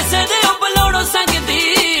ਸਾਹਮਣੇ ਕਿਸੇ ਦੇ ਉਹ ਬੁਲਾਉਣੋਂ ਸੰਗਦੀ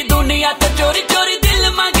ਦੁਨੀਆ ਤੋਂ ਚੋਰੀ ਚੋਰੀ ਦਿਲ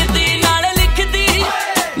ਮੰਗਦੀ ਨਾਲ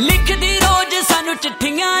ਲਿਖਦੀ ਰੋਜ਼ ਸਾਨੂੰ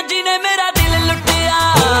ਚਿੱਠੀਆਂ ਜਿਹਨੇ ਮੇਰਾ ਦਿਲ ਲੁੱਟਿਆ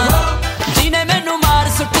ਜਿਹਨੇ ਮੈਨੂੰ ਮਾਰ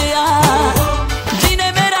ਸੁੱਟਿਆ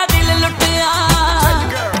ਜਿਹਨੇ ਮੇਰਾ ਦਿਲ ਲੁੱਟਿਆ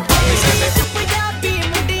ਪੰਜਾਬੀ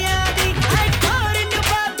ਮੁੰਡਿਆਂ ਦੀ ਹਾਏ ਫੋਰਨ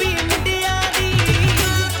ਬਾਬੀ ਮੁੰਡਿਆਂ ਦੀ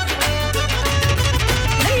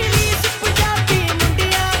ਪੰਜਾਬੀ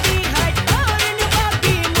ਮੁੰਡਿਆਂ ਦੀ ਹਾਏ ਫੋਰਨ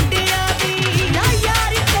ਬਾਬੀ ਮੁੰਡਿਆਂ ਦੀ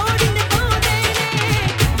ਯਾਰੀ ਤੋੜਨ ਪਾਉਂਦੇ ਨੇ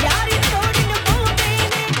ਯਾਰੀ ਤੋੜਨ ਪਾਉਂਦੇ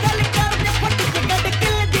ਨੇ ਗੱਲ ਕਰਦੇ ਫੁੱਟ ਚ ਗੱਡ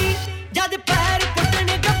ਕਿਲਦੀ ਜਦ ਪੈਰ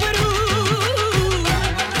ਪੁੱਟਣ ਗੱਭਰੂ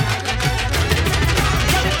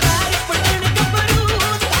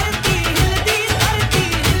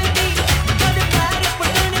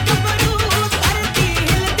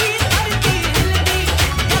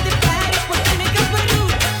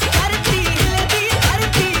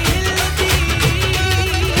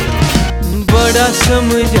बड़ा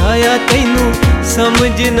समझाया तैनू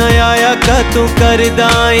समझ न आया कातों करदा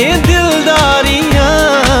ए दिलदारियां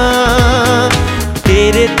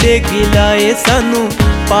तेरे ते गिलाए सानू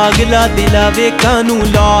पागला दिलावे कानू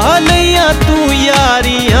ला लिया तू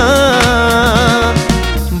यारियां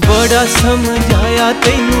बड़ा समझाया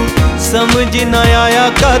तैनू समझ न आया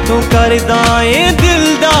कातों करदा ए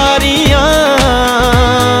दिलदारियां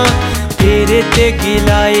तेरे ते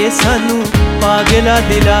गिलाए सानू पागला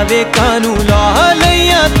दिलावे कानू ला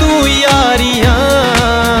लिया तू यारियां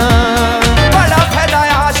बड़ा फैला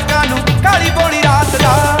आशकां नू काली बोली रात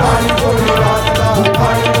दा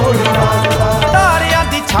तारियां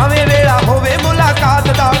दी छावे वेला होवे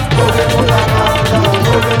मुलाकात दा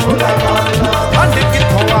ठंड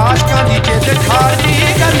किथों आशकां दी जिद खाली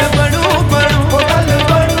गल बनू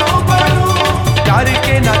डर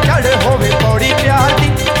के ना चढ़ होवे पौड़ी प्यार दी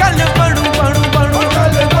गल बनू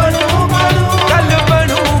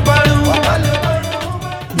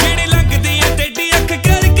ਜਿਹੜੀ ਲੱਗਦੀ ਐ ਟੇਢੀ ਅੱਖ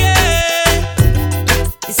ਕਰਕੇ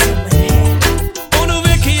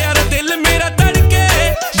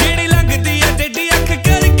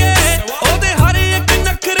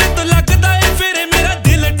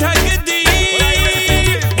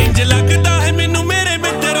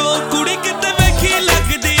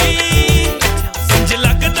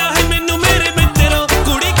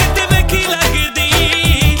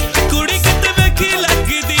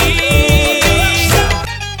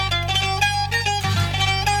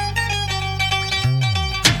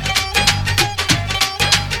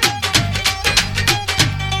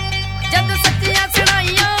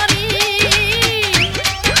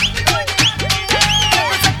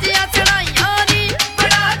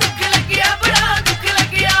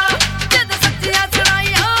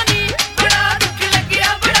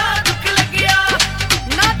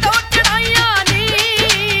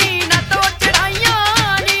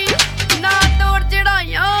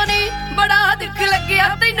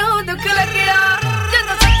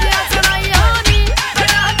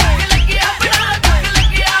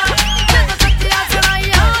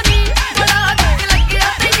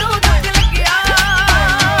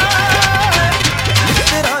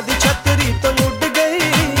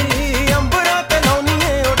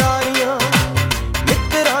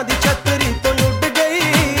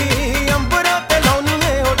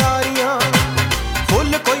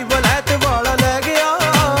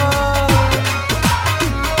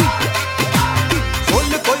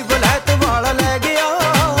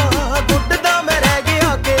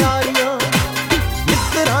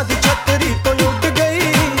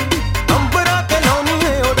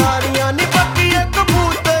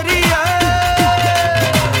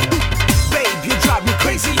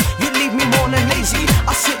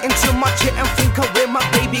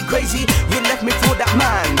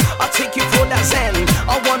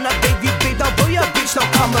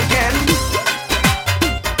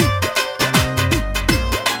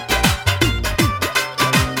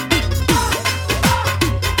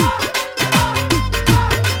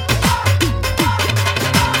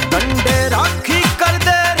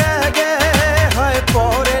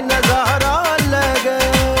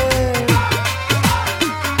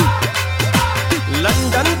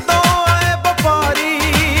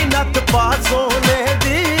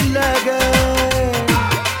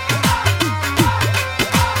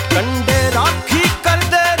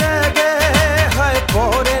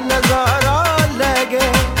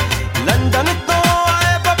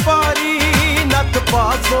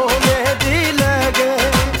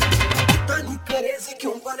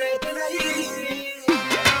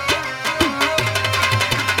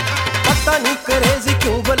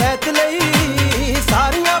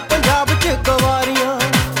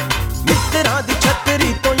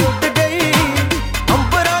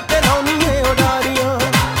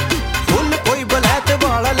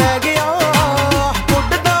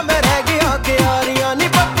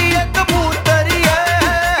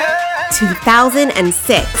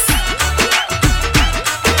 2006.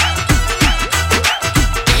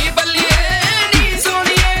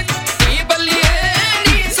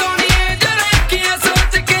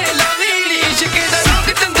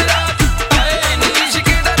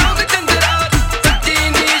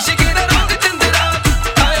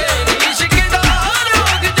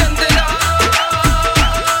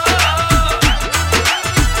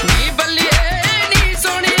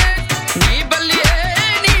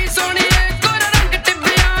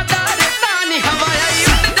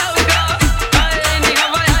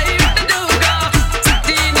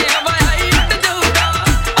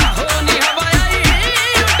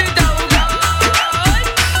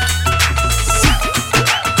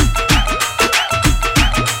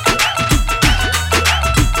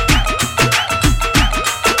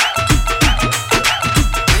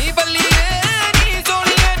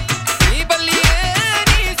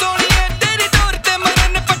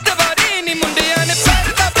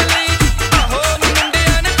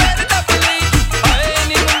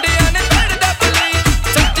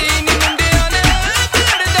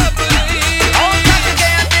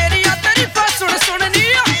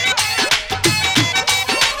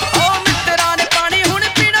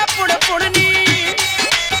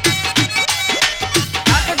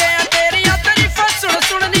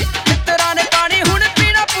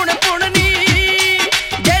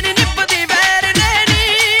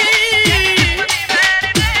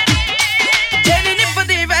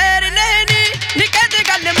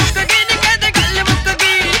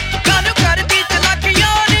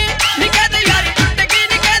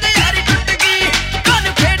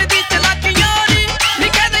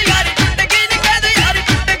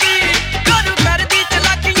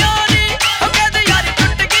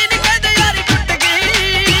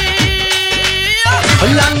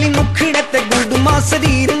 ਲਾਲੀ ਮੁਖੜੇ ਤੇ ਗੁੰਡਮਾ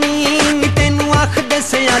ਸਰੀਰ ਨੀ ਤੈਨੂੰ ਆਖਦੇ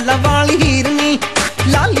ਸਿਆਲਾ ਵਾਲੀ ਹੀਰਨੀ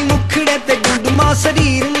ਲਾਲੀ ਮੁਖੜੇ ਤੇ ਗੁੰਡਮਾ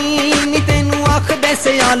ਸਰੀਰ ਨੀ ਤੈਨੂੰ ਆਖਦੇ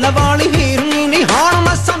ਸਿਆਲਾ ਵਾਲੀ ਹੀਰਨੀ ਨੀ ਹਾਣ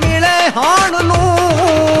ਮਸਾਂ ਮਿਲੇ ਹਾਣ ਨੂੰ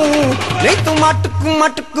ਨਹੀਂ ਤੂੰ ਮਟਕ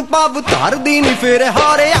ਮਟਕ ਪੱਬ ਧਰਦੀ ਨੀ ਫੇਰ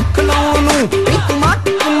ਹਾਰੇ ਅੱਖ ਲਾਉਣ ਨੂੰ ਨਹੀਂ ਤੂੰ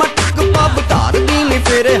ਮਟਕ ਮਟਕ ਪੱਬ ਧਰਦੀ ਨੀ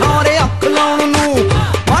ਫੇਰ ਹਾਰੇ ਅੱਖ ਲਾਉਣ ਨੂੰ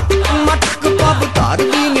ਮਟਕ ਮਟਕ ਪੱਬ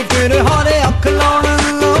ਧਰਦੀ ਨੀ ਫੇਰ ਹਾਰੇ ਅੱਖ ਲਾਉਣ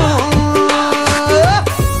ਨੂੰ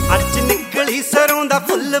ਅੱਜ ਨਿਕਲੀ ਸਰੋਂ ਦਾ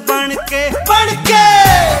ਫੁੱਲ ਬਣ ਕੇ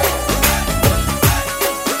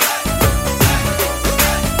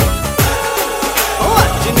ਉਹ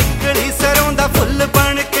ਅੱਜ ਨਿਕਲੀ ਸਰੋਂ ਦਾ ਫੁੱਲ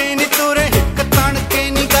ਬਣ ਕੇ ਨੀ ਤੁਰੇ ਹਿੱਕ ਤਣ ਕੇ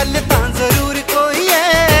ਨੀ ਗੱਲ ਤਾਂ ਜ਼ਰੂਰ ਕੋਈ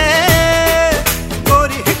ਐ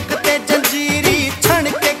ਗੋਰੀ ਹਿੱਕ ਤੇ ਜੰਜੀਰੀ ਛਣ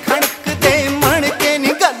ਕੇ ਖਣਕ ਦੇ ਮਣ ਕੇ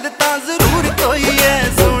ਨੀ ਗੱਲ ਤਾਂ ਜ਼ਰੂਰ ਕੋਈ ਐ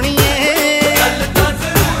ਸੋਹਣੀਏ ਗੱਲ ਤਾਂ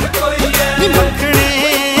ਜ਼ਰੂਰ ਕੋਈ ਐ ਨੀ ਮੱਖਣੇ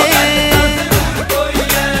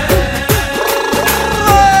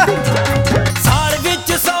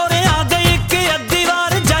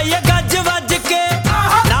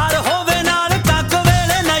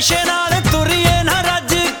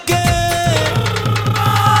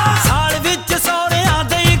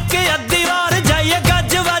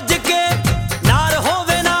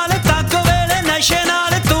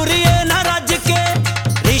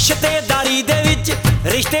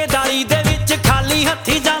ਰਿਸ਼ਤੇਦਾਰੀ ਦੇ ਵਿੱਚ ਖਾਲੀ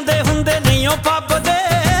ਹੱਥੀ ਜਾਂਦੇ ਹੁੰਦੇ ਨਹੀਂ ਉਹ ਪੱਬ ਦੇ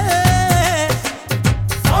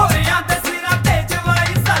ਸੋਹਰਿਆਂ ਦੇ ਸਿਰਾਂ ਤੇ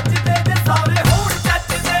ਜਵਾਈ ਸੱਜਦੇ ਜੇ ਸੌਰੇ ਹੋਣ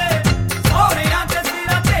ਚੱਜਦੇ ਸੋਹਰਿਆਂ ਦੇ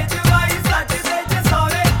ਸਿਰਾਂ ਤੇ ਜਵਾਈ ਸੱਜਦੇ ਜੇ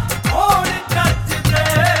ਸੌਰੇ ਹੋਣ ਚੱਜਦੇ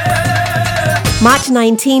March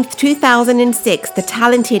 19th, 2006, the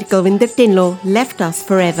talented Govinder Tinlo left us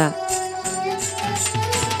forever.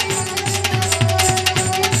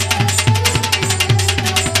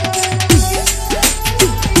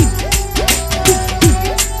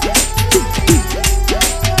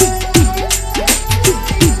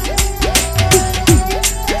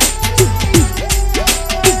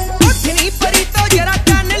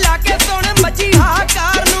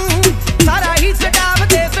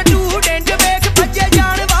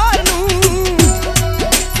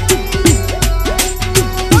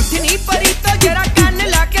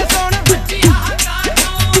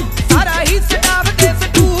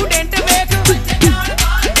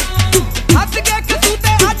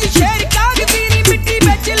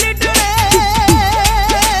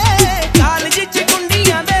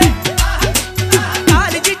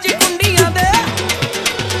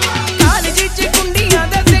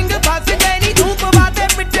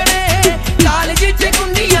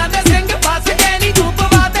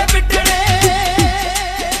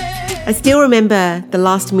 I still remember the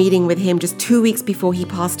last meeting with him just 2 weeks before he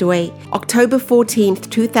passed away. October 14th,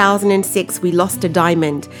 2006, we lost a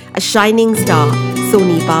diamond, a shining star,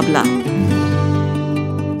 Soni Babla.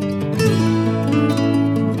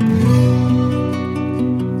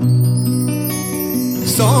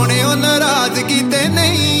 ਸੋਹਣਿਓ ਨਾਰਾਜ਼ਗੀ ਤੇ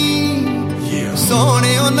ਨਹੀਂ,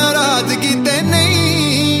 ਸੋਹਣਿਓ ਨਾਰਾਜ਼ਗੀ ਤੇ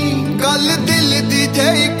ਨਹੀਂ, ਗੱਲ ਦਿਲ ਦੀ ਜੇ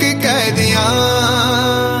ਇੱਕ ਕਹਿ ਦਿਆਂ।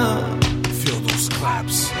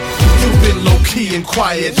 You've been low-key and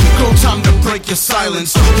quiet, go time to break your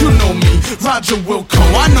silence. You know me, Roger Wilco,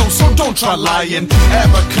 I know, so don't try lying.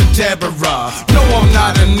 Abracadabra, no I'm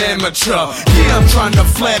not an amateur. Yeah, I'm trying to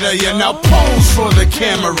flatter you, now pose for the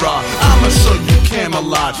camera. I'ma show you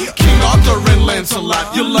Camelot, King Arthur and Lancelot.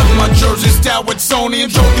 You love my jersey style with Sony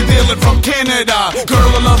and Jody Dillon from Canada. Girl,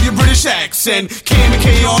 I love your British accent, Candy K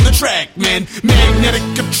on the track, man. Magnetic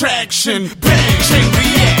attraction, bang, chain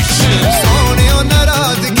reaction. ਸੋਹਣਿਓ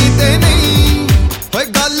ਨਾਰਾਜ਼ਗੀ ਤੇ ਨਹੀਂ, ਓਏ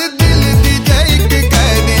ਗੱਲ ਦਿਲ ਦੀ ਜੇ ਇੱਕ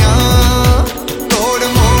ਕਹਿ ਦਿਆਂ। ਤੋੜ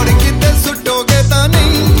ਮੋੜ ਕਿਤੇ ਸੁੱਟੋਗੇ ਤਾਂ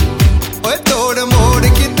ਨਹੀਂ, ਓਏ ਤੋੜ ਮੋੜ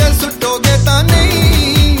ਕਿਤੇ ਸੁੱਟੋਗੇ ਤਾਂ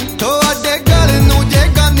ਨਹੀਂ, ਤੁਹਾਡੇ ਗਲ ਨੂੰ ਜੇ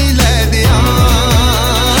ਗਾਨੀ ਲੈ ਦਿਆਂ।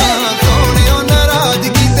 ਸੋਹਣਿਓ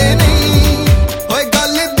ਨਾਰਾਜ਼ਗੀ ਤੇ ਨਹੀਂ, ਓਏ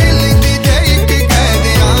ਗੱਲ ਦਿਲ ਦੀ ਜੇ ਇੱਕ ਕਹਿ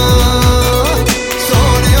ਦਿਆਂ।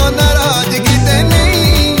 ਸੋਹਣਿਓ ਨਾਰਾਜ਼ਗੀ ਤੇ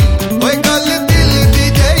ਨਹੀਂ, ਓਏ ਗੱਲ ਦਿਲ ਦੀ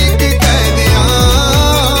ਜੇ ਇੱਕ ਕਹਿ ਦਿਆਂ।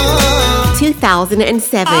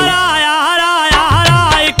 2007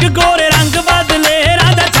 ਇੱਕ ਗੋਰੇ ਰੰਗ ਬਦਲੇ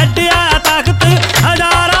ਰਾਜਾ ਛੱਡਿਆ ਤਾਕਤ,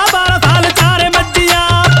 ਹਜ਼ਾਰਾਂ 12 ਸਾਲ ਚਾਰੇ ਮੱਝੀਆਂ,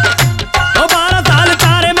 ਉਹ 12 ਸਾਲ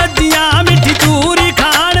ਚਾਰੇ ਮੱਝੀਆਂ, ਮਿੱਠੀ ਚੂਰੀ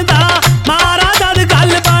ਖਾਣ ਦਾ ਮਾਰਾ ਜਦ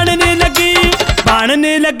ਗੱਲ ਬਣਨ ਲੱਗੀ, ਬਣਨ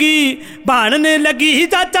ਲੱਗੀ, ਬਣਨ ਲੱਗੀ,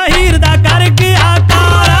 ਚਾਚਾ ਹੀਰ ਦਾ ਕਰ ਗਿਆ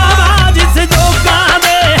ਕਾਰਾ, ਜਿਸ ਜੋਗਾਂ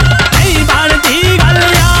ਦੇ ਨਹੀਂ ਬਣਦੀ ਗੱਲ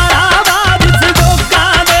ਯਾਰਾ, ਜਿਸ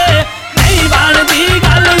ਜੋਗਾਂ ਦੇ ਨਹੀਂ ਬਣਦੀ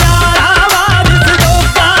ਗੱਲ ਯਾਰਾ, ਜਿਸ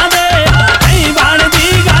ਜੋਗਾਂ ਦੇ ਨਹੀਂ ਬਣਦੀ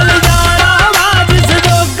ਗੱਲ ਯਾਰਾ, ਜਿਸ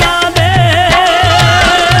ਜੋਗਾਂ ਦੇ।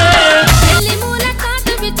 ਪਹਿਲੀ ਮੁਲਾਕਾਤ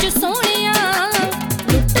ਵਿੱਚ ਸੋਹਣਿਆ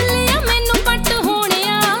ਲੁੱਟ ਲਿਆ ਮੈਨੂੰ ਪੱਟ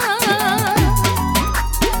ਹੋਣਿਆ,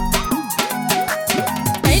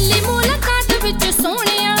 ਪਹਿਲੀ ਮੁਲਾਕਾਤ ਵਿੱਚ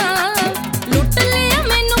ਸੋਹਣਿਆ ਲੁੱਟ ਲਿਆ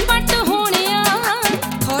ਮੈਨੂੰ ਪੱਟ ਹੋਣਿਆ,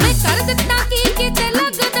 ਥੋੜੇ ਕਰ ਦਿੱਤਾ ਕੀ ਕਿਤੇ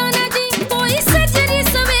ਲੱਗਦਾ ਨਾ ਜੀ, ਕੋਈ ਸੱਜਰੀ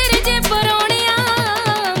ਸਵੇਰੇ ਜੇ ਪਰੋਣਿਆ,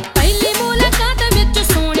 ਪਹਿਲੀ ਮੁਲਾਕਾਤ ਵਿੱਚ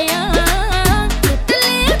ਸੋਹਣਿਆ ਲੁੱਟ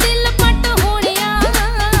ਲਿਆ ਦਿਲ ਪੱਟ ਹੋਣਿਆ।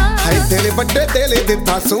 ਹਾਏ ਦਿਲ ਵੱਡੇ ਦਿਲ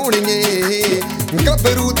ਦਿੱਤਾ ਸੋਹਣੀਏ,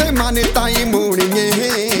 ਗੱਭਰੂ ਤੇ ਮਨ ਤਾਈ ਮੋਣੀਏ।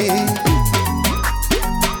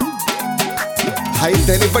 ਹਾਏ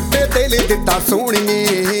ਦਿਲ ਵੱਡੇ ਦਿਲ ਦਿੱਤਾ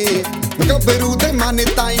ਸੋਹਣੀਏ, ਗੱਭਰੂ ਤੇ ਮਨ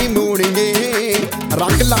ਤਾਈ ਮੋਣੀਏ।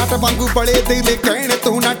 ਰੰਗ ਲਾਟ ਵਾਂਗੂ ਬੜੇ ਦਿਲ ਕਹਿਣ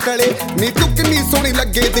ਤੂੰ ਨਾ ਟਲੇ, ਨੀ ਤੂੰ ਕਿੰਨੀ ਸੋਹਣੀ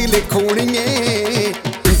ਲੱਗੇ ਦਿਲ ਖੋਣੀਏ।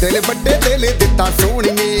 ਦਿਲ ਵੱਡੇ ਦਿਲ ਦਿੱਤਾ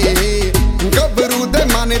ਸੋਹਣੀਏ, ਗੱਭਰੂ ਤੇ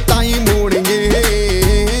ਮਨ ਤਾਈ ਮੋਣੀਏ।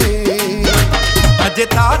 ਅਜੇ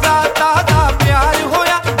ਤਾਜ਼ਾ ਤਾਜ਼ਾ ਪਿਆਰ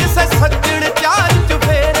ਹੋਇਆ ਕਿਸੇ ਸੱਜਣ ਚਾਰ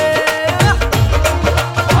ਚੁਫੇਰੇ,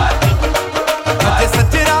 ਅਜੇ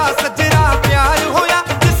ਸੱਜਰਾ ਸੱਜਰਾ ਪਿਆਰ ਹੋਇਆ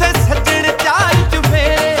ਕਿਸੇ ਸੱਜਣ ਚਾਰ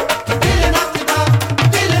ਚੁਫੇਰੇ। ਦਿਲ ਨੱਚਦਾ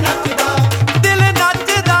ਦਿਲ ਨੱਚਦਾ ਦਿਲ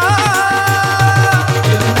ਨੱਚਦਾ,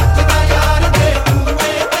 ਦਿਲ ਨੱਚਦਾ ਯਾਰ ਦੇ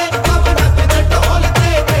ਤੂਏ ਤੇ ਅਬ ਨੱਚਦੇ ਢੋਲ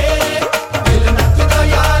ਤੇ ਤੇਰੇ, ਦਿਲ ਨੱਚਦਾ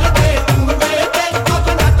ਯਾਰ ਦੇ ਤੂਏ ਤੇ ਅਬ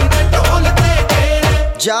ਨੱਚਦੇ ਢੋਲ ਤੇ ਤੇਰੇ।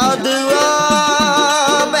 ਜਾਦੂਆ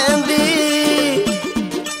ਪੈਂਦੀ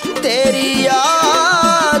ਤੇਰੀ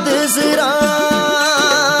ਯਾਦ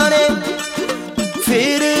ਸਿਰਾਣੇ,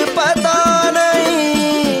 ਫਿਰ ਪਤਾ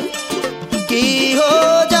ਨਹੀਂ ਕੀ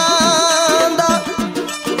ਹੋ ਜਾਂਦਾ,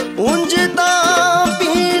 ਉਂਝ ਤਾਂ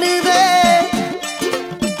ਪੀਣ ਦੇ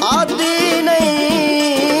ਆਦੀ ਨਹੀਂ,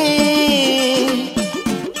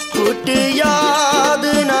 ਕੁੱਟ ਯਾਦ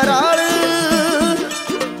ਨਾ ਰਲ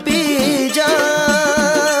ਪੀ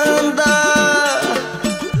ਜਾਂਦਾ,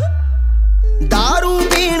 ਦਾਰੂ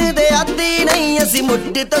ਪੀਣ ਦੇ ਆਦੀ ਨਹੀਂ ਅਸੀਂ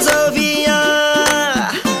ਮੁੱਢ ਤਸਵੀਆਂ।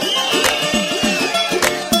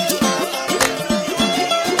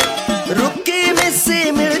 ਰੁੱਕੀ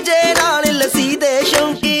ਮਿੱਸੀ ਮਿਲ ਜੇ ਨਾਲ ਲੱਸੀ ਦੇ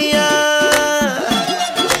ਸ਼ੌਂਕੀਆਂ,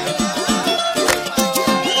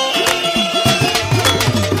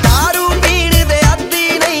 ਦਾਰੂ ਪੀਣ ਦੇ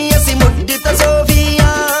ਆਦੀ ਨਹੀਂ ਅਸੀਂ ਮੁੱਢ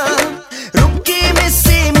ਤਸਵੀਆਂ। ਰੁੱਕੀ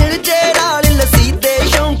ਮਿੱਸੀ ਮਿਲ ਜੇ ਨਾਲ ਲੱਸੀ ਦੇ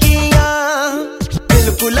ਸ਼ੌਂਕੀਆਂ,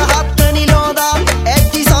 ਬਿਲਕੁਲ ਹੱਥ ਨਹੀਂ ਲਾਉਂਦਾ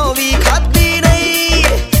ਐਡੀ ਸੌ ਵੀ ਖਾਦੀ ਨਹੀਂ,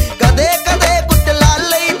 ਕਦੇ ਕਦੇ ਕੁੱਟ ਲਾ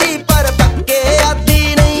ਲਈਦੀ ਪਰ ਪੱਕੇ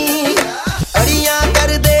ਆਦੀ ਨਹੀਂ। ਅੜੀਆਂ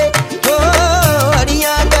ਕਰਦੇ ਹੋ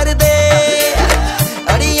ਅੜੀਆਂ ਕਰਦੇ,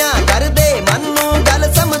 ਅੜੀਆਂ ਕਰਦੇ ਮਨ ਨੂੰ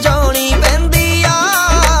ਗੱਲ ਸਮਝਾਉਣੀ ਪੈਂਦੀ ਆ,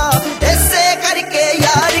 ਇਸੇ ਕਰਕੇ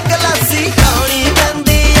ਯਾਰ ਗਲਾਸੀ ਲਾਉਣੀ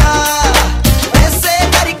ਪੈਂਦੀ ਆ, ਇਸੇ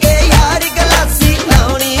ਕਰਕੇ ਯਾਰ ਗਲਾਸੀ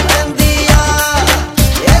ਲਾਉਣੀ ਪੈਂਦੀ ਆ,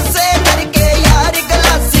 ਇਸੇ ਕਰਕੇ ਯਾਰ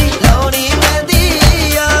ਗਲਾਸੀ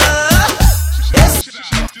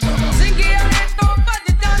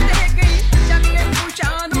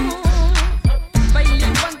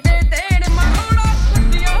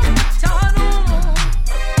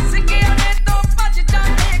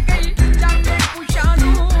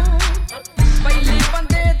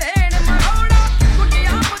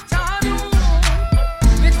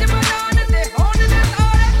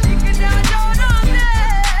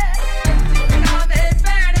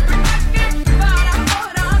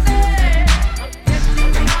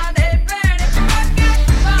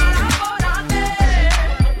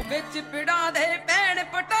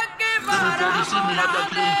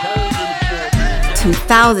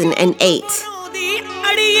 2008.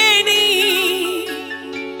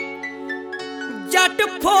 जट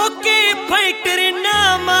फोके फाइटर ना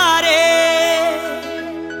मारे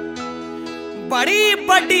बड़ी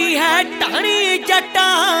बड़ी है टाणी जटा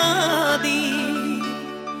दी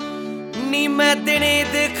नी मैं दिने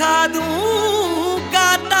दिखा दूंगा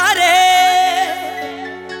तारे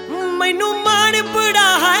मैनू मान बड़ा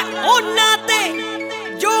है ओना ते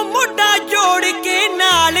जो मोटा जोड़ के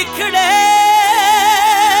नाल खड़े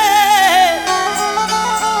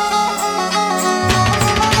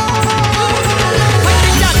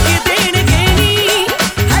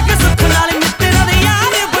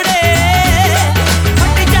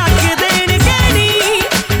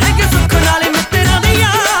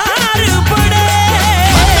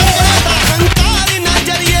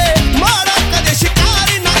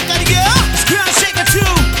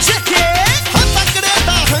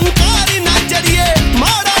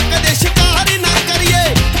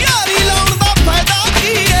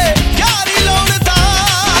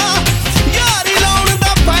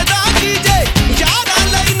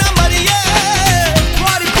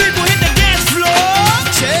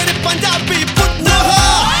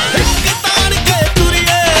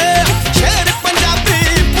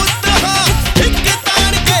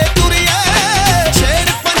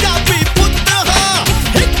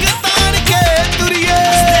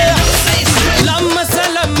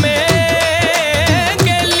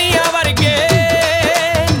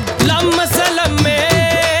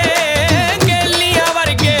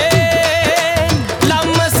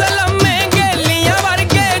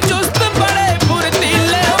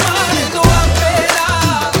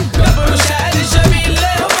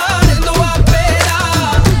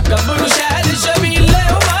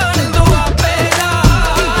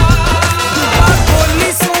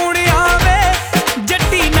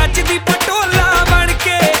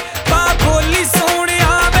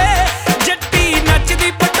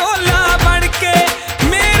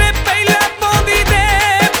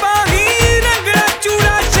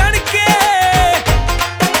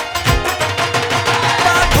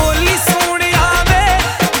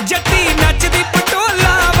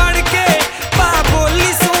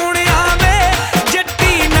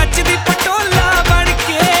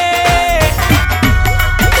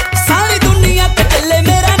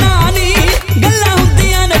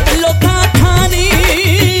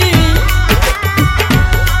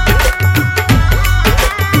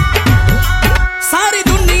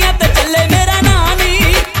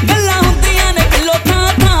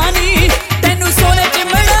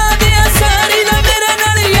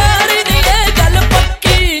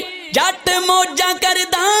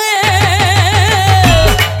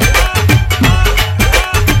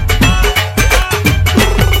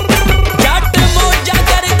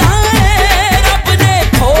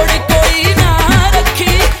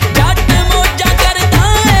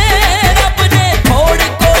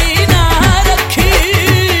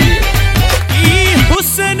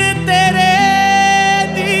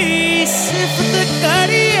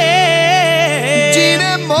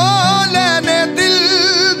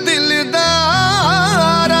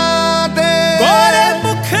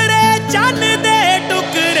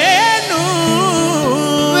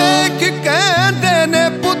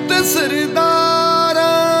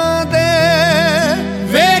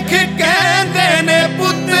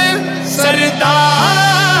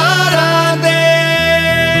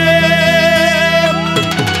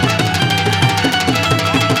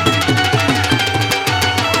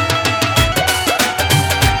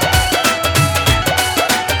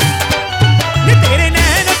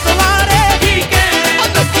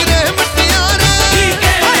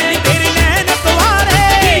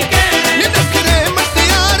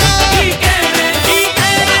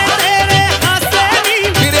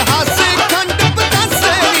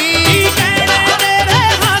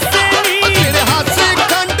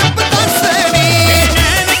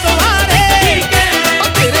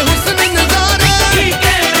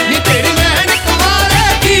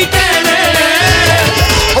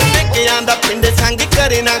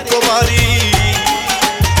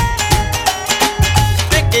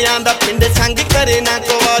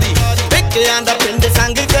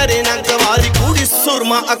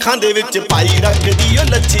ਅੱਖਾਂ ਦੇ ਵਿੱਚ ਪਾਈ ਰੱਖਦੀ ਓ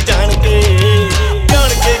ਲੱਛੀ ਜਾਣ ਕੇ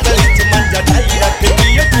ਗਲੀ ਚ ਮੰਜਾ ਢਾਈ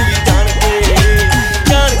ਰੱਖਦੀ ਓ ਕੁੜੀ ਜਾਣ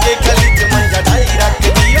ਕੇ ਗਲੀ ਚ ਮੰਜਾ ਢਾਈ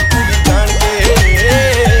ਰੱਖਦੀ ਓ ਕੁੜੀ ਜਾਣ ਕੇ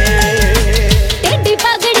ਟੇਡੀ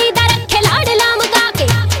ਪਗੜੀ ਦਾ ਰੱਖੇ ਲਾਡਲਾ ਮੁਕਾ ਕੇ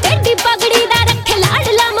ਟੇਡੀ ਪਗੜੀ ਦਾ ਰੱਖੇ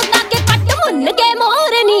ਲਾਡਲਾ ਮੁਕਾ ਕੇ ਪੱਟ ਮੁੰਨ ਕੇ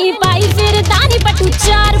ਮੋਰਨੀ ਪਾਈ ਫਿਰਦਾ ਨੀ ਪਟੂ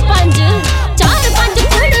 4-5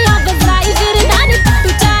 ਕੁੜੀਆਂ ਬਜ਼ਾਈ ਫਿਰਦਾ ਨੀ ਪਟੂ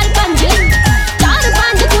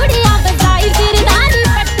 4-5 ਕੁੜੀਆਂ ਬਜ਼ਾਈ ਫਿਰਦਾ ਨੀ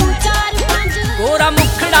ਪਟੂ 4-5 ਗੋਰਾ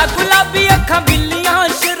ਮੁਖ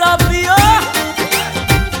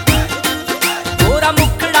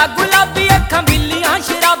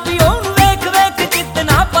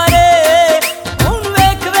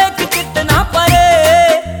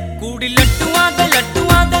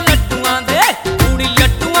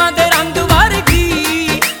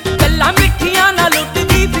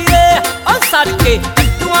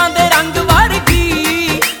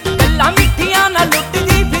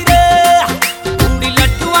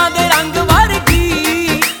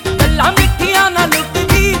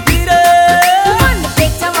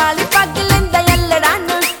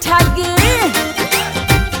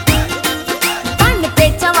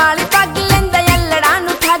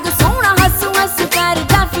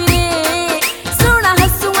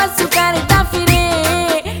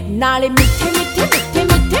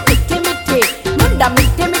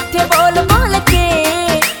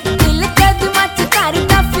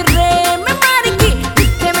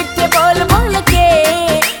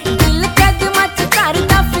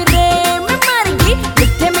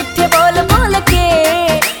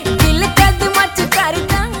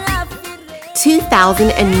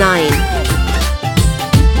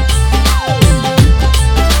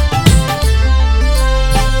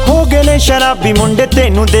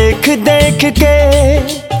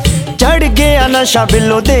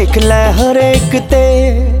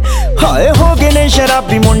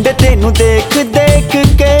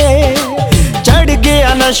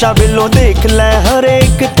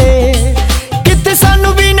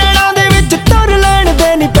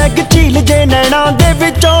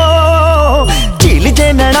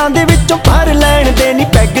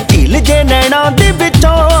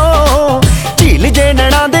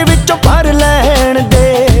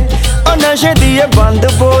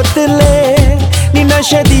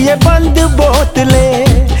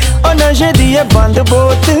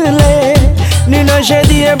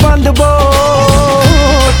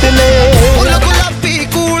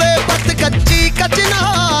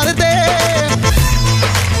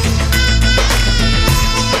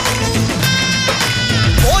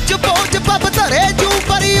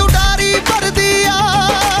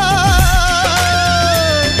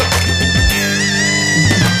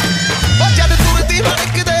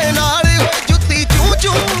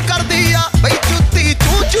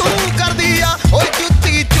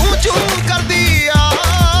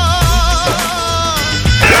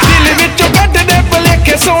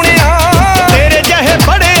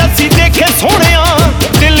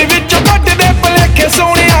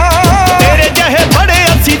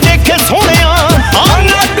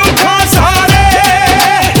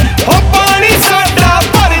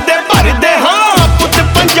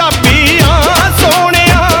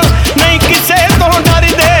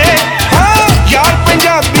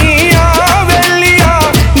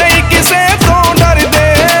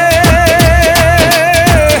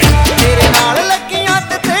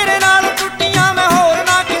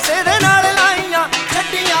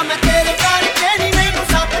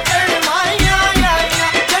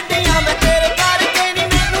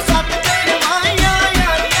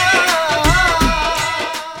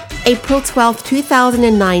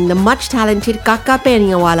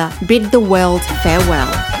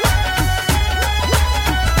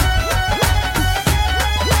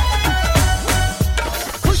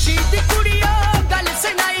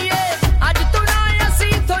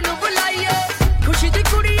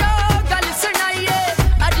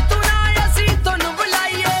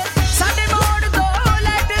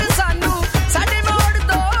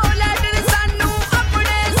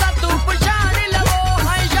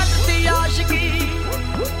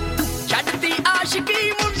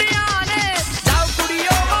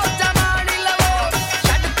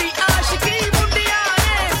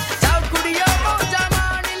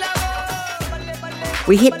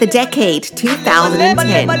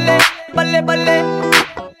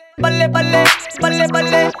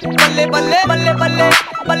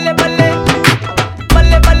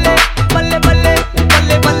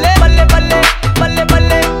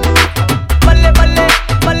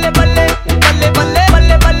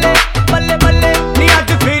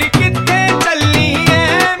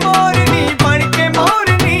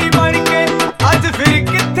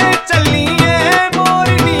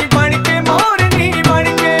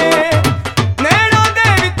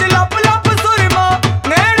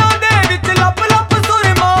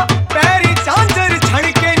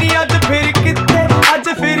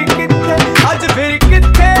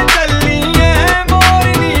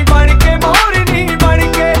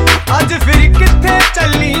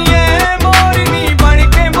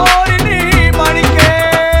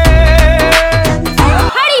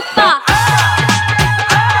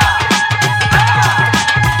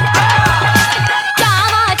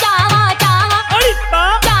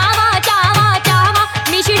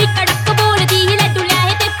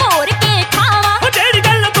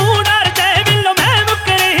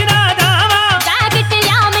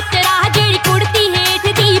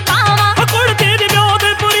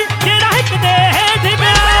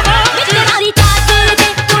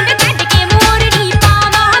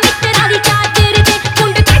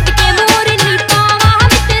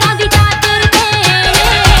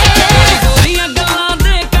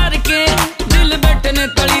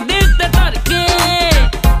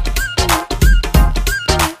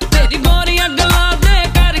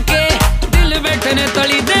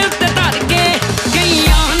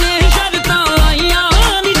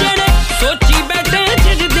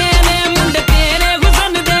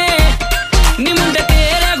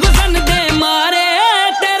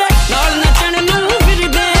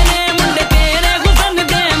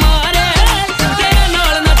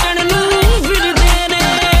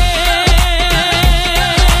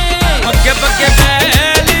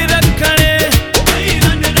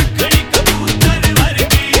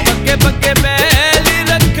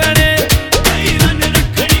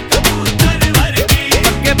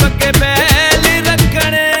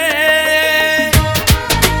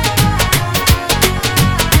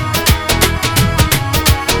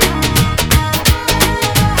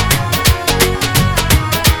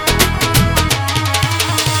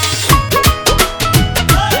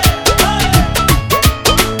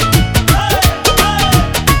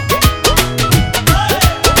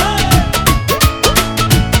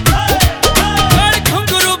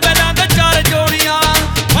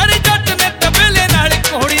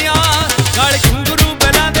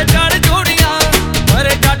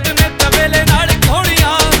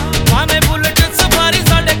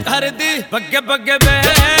पगे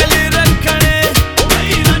बैल रखने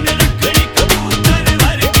रन रखनी कबूतर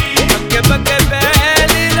वर्गी पगे पगे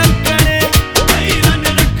बैल रखने रन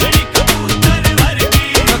रखनी कबूतर वर्गी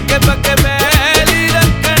पगे पगे बैल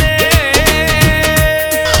रखने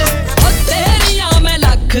ओ तेरिया मैं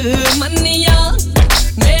लख मन्निया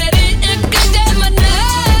मेरी एक जे मन्ने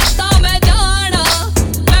ता मैं जाना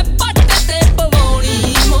मैं पट ते पवाउणी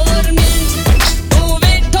मोरनी तू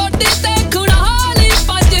भी ठोडी ते खुणाली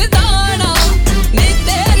पंज दाना नी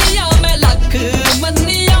तेरिया मैं लख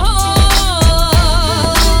मन्निया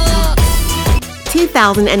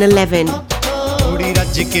 2011 ਕੁੜੀ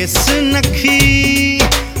ਰੱਜ ਕੇ ਸੁਨੱਖੀ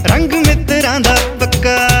ਰੰਗ ਮਿੱਤਰਾਂ ਦਾ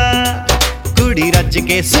ਪੱਕਾ ਕੁੜੀ ਰੱਜ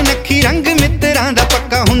ਕੇ ਸੁਨੱਖੀ ਰੰਗ ਮਿੱਤਰਾਂ ਦਾ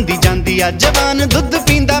ਪੱਕਾ ਹੁੰਦੀ ਜਾਂਦੀ ਆ ਜਵਾਨ ਦੁੱਧ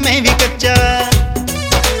ਪੀਂਦਾ ਮੈਂ ਵੀ ਕੱਚਾ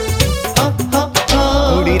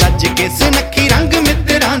ਕੁੜੀ ਰੱਜ ਕੇ ਸੁਨੱਖੀ ਰੰਗ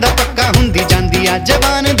ਮਿੱਤਰਾਂ ਦਾ ਪੱਕਾ ਹੁੰਦੀ ਜਾਂਦੀ ਆ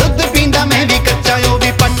ਜਵਾਨ ਦੁੱਧ ਪੀਂਦਾ ਮੈਂ ਵੀ ਕੱਚਾ ਉਹ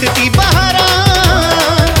ਵੀ ਪੱਟਦੀ ਬਹਾਰਾਂ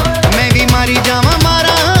ਮੈਂ ਵੀ ਮਾਰੀ ਜਾਵਾਂ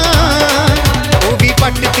ਮਾਰਾਂ ਉਹ ਵੀ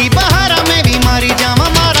ਪੱਟਦੀ ਬਹਾਰਾਂ ਮੈਂ ਵੀ ਮਾਰੀ ਜਾਵਾਂ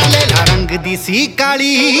ਮਾਰਾਂ ਲੈ ਲਾ ਰੰਗ ਦੀ ਸੀ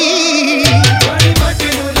ਕਾਲੀ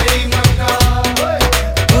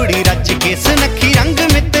ਕੁੜੀ ਰੱਜ ਕੇ ਸੁਨੱਖੀ ਰੰਗ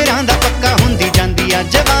ਮਿੱਤਰਾਂ ਦਾ ਪੱਕਾ ਹੁੰਦੀ ਜਾਂਦੀ ਆ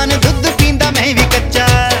ਜਵਾਨ ਦੁੱਧ ਪੀਂਦਾ ਮੈਂ ਵੀ ਕੱਚਾ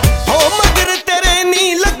ਹੋ ਮਗਰ ਤੇਰੇ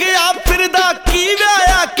ਨੀ ਲੱਗਿਆ ਫਿਰਦਾ ਕੀ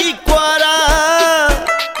ਵਿਆਹਿਆ ਕੀ ਕੁਆਰਾ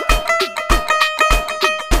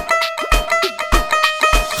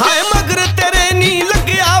ਹਾਏ ਮਗਰ ਤੇਰੇ ਨੀ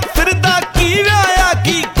ਲੱਗਿਆ ਫਿਰਦਾ ਕੀ ਵਿਆਹਿਆ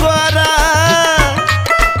ਕੀ ਕੁਆਰਾ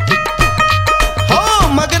ਹੋ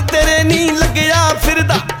ਮਗਰ ਤੇਰੇ ਨੀ ਲੱਗਿਆ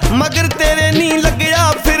ਫਿਰਦਾ ਮਗਰ ਤੇਰੇ ਨੀ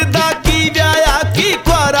ਲੱਗਿਆ ਫਿਰਦਾ ਕੀ ਵਿਆਹਿਆ ਕੀ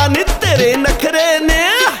ਕੁਆਰਾ ਨੀ ਤੇਰੇ ਨਖਰੇ ਨੇ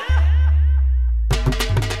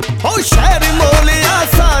ਹੋ ਸ਼ਹਿਰ ਮੋਲਿਆ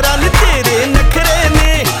ਸਾਰਾ ਨੀ ਤੇਰੇ ਨਖਰੇ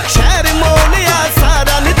ਨੇ ਸ਼ਹਿਰ ਮੋਲਿਆ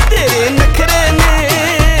ਸਾਰਾ ਨੀ ਤੇਰੇ ਨਖਰੇ ਨੇ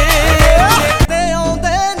ਤੇ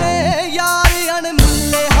ਆਉਂਦੇ ਨੇ ਯਾਰ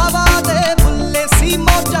ਅਣਮੁੱਲੇ ਹਵਾ ਦੇ ਬੁੱਲੇ ਸੀ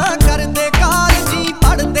ਮੌਜਾਂ ਕਰਦੇ ਕਾਲਜੀ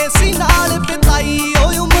ਪੜਦੇ ਸੀ ਨਾਲ ਬਿਤਾਈ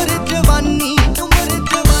ਓ ਉਮਰ ਜਵਾਨੀ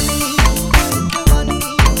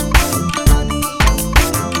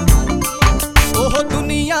ਉਹ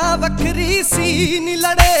ਦੁਨੀਆ ਵੱਖਰੀ ਸੀ ਨੀ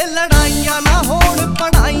ਲੜੇ ਲੜਾਈਆਂ ਨਾ ਹੋਣ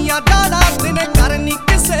ਪੜਾਈਆਂ ਡਾਲਾ ਦਿਨ ਕਰਨੀ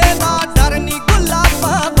ਕਿਸੇ ਦਾ ਡਰ ਨੀ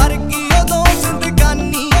ਗੁਲਾਬਾਂ ਵਰਗੀ ਉਦੋਂ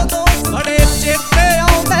ਜ਼ਿੰਦਗਾਨੀ ਬੜੇ ਚੇਤੇ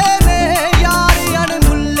ਆਉਂਦੇ ਨੇ ਯਾਰ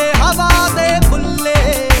ਅਣਮੁੱਲੇ ਹਵਾ ਦੇ ਬੁੱਲੇ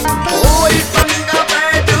ਓਏ ਪੰਗਾ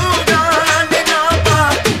ਪੈ ਜੂਗਾ ਨਿਗਾਹ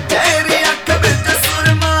ਪਾ ਤੇਰੀ ਅੱਖ ਵਿੱਚ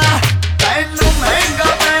ਸੁਰਮਾ ਤੈਨੂੰ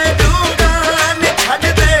ਮਹਿੰਗਾ ਪੈ ਜੂਗਾ ਨੀ ਛੱਡ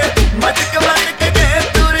ਦੇ ਮਟਕ ਮਟਕ ਕੇ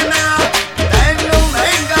ਤੁਰਨਾ ਤੈਨੂੰ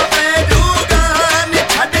ਮਹਿੰਗਾ ਪੈ ਜੂਗਾ ਨੀ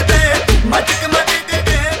ਛੱਡ ਦੇ ਮਟਕ ਮਟਕ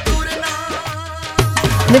ਕੇ ਤੁਰਨਾ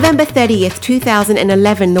November 30th,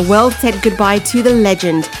 2011, the world said goodbye to the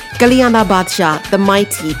legend, Galiana Badshah, the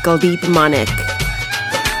mighty Kuldeep Manik.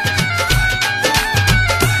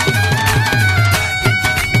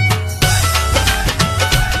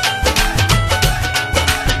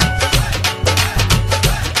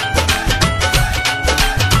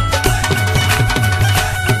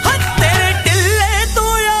 ਤੇਰੇ ਢਿੱਲੇ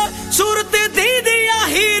ਤੋਂ ਆ ਸੂਰਤ ਦੀ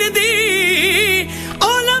ਹੀਰ ਦੀ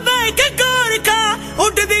ਉਹ ਲਵੇ ਕੇ ਗੋਰਖਾ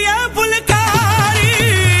ਉੱਡਦੀ ਐ ਫੁਲਕਾਰੀ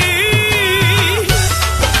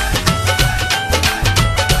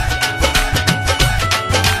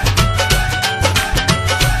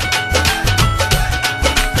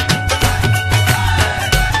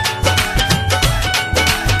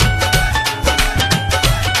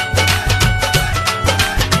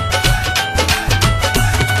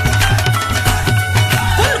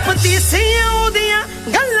ਫੁੱਲਪਤੀ ਸੀ ਉਹਦੀਆਂ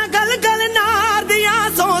ਗੱਲਾਂ ਗੱਲ ਗੱਲ ਨਾਰ ਦੀਆਂ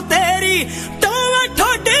ਸੋ ਤੇਰੀ ਟੋਵਾ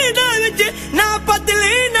ਠੋਡੇ ਦੇ ਵਿੱਚ ਨਾ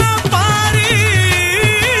ਪਤਲੀ ਨਾ ਪਾਰੀ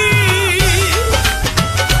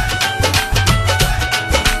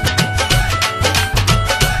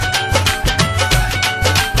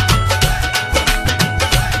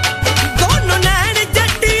ਦੋਨੋਂ ਨੈਣ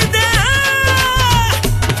ਜੱਟੀ ਦੇ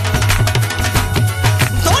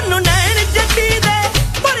ਦੋਨੋਂ ਨੈਣ ਜੱਟੀ ਦੇ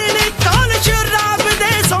ਪਰਨੇ ਕਾਲ ਸ਼ਰਾਬ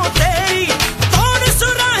ਦੇ ਸੋ ਤੇਰੀ ਕੌਣ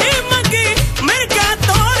ਸੁਰਾਹੀ ਮੰਗੀ ਮਿਰਗਾ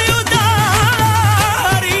ਤੋਰ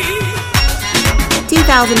ਉਦਾਰੀ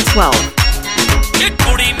 2012. ਇਹ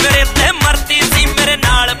ਕੁੜੀ ਮੇਰੇ ਤੇ ਮਰਦੀ ਸੀ ਮੇਰੇ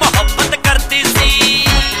ਨਾਲ ਮੁਹੱਬਤ ਕਰਦੀ ਸੀ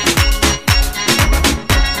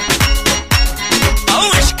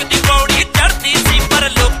ਉਹ ਇਸ਼ਕ ਦੀ ਪੌੜੀ ਚੜ੍ਹਦੀ ਸੀ ਪਰ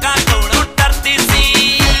ਲੋਕਾਂ ਕੋਲੋਂ ਡਰਦੀ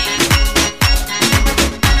ਸੀ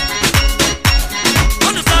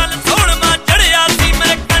ਉਹਨੂੰ ਸਾਲ 16ਵਾਂ ਚੜ੍ਹਿਆ ਸੀ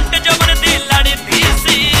ਮੇਰੇ ਕੰਟ ਜਮਨ ਦੀ ਲੜਦੀ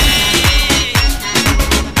ਸੀ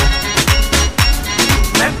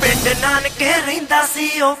ਮੈਂ ਪਿੰਡ ਨਾਨਕੇ ਰਹਿੰਦਾ ਸੀ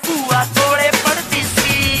ਉਹ ਭੂਆ ਕੋਲੇ ਪੜ੍ਹਦੀ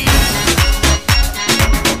ਸੀ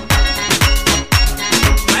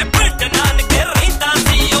ਮੈਂ ਪਿੰਡ ਨਾਨਕੇ ਰਹਿੰਦਾ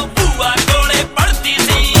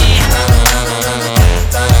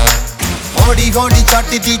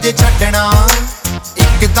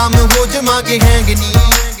ਜਾਵਾਂਗੇ ਹੈਂਗ ਨੀ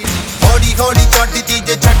ਹੌਲੀ ਹੌਲੀ ਛੱਡਦੀ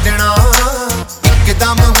ਜੇ ਛੱਡਣਾ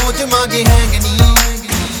ਇੱਕਦਮ ਹੋ ਜਾਵਾਂਗੇ ਹੈਂਗ ਨੀ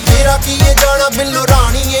ਤੇਰਾ ਕੀ ਏ ਜਾਣਾ ਬਿੱਲੋ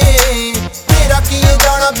ਰਾਣੀਏ ਤੇਰਾ ਕੀ ਏ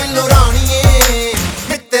ਜਾਣਾ ਬਿੱਲੋ ਰਾਣੀਏ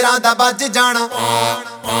ਮਿੱਤਰਾਂ ਦਾ ਵੱਜ ਜਾਣਾ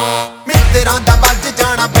ਮਿੱਤਰਾਂ ਦਾ ਵੱਜ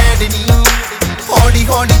ਜਾਣਾ ਬੈਂਡ ਨੀ ਹੌਲੀ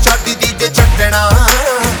ਹੌਲੀ ਛੱਡਦੀ ਜੇ ਛੱਡਣਾ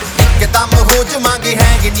ਇੱਕਦਮ ਹੋ ਜਾਵਾਂਗੇ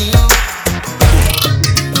ਹੈਂਗ ਨੀ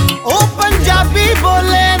ਉਹ ਪੰਜਾਬੀ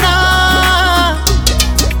ਬੋਲੇ ਨਾ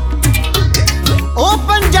ਉਹ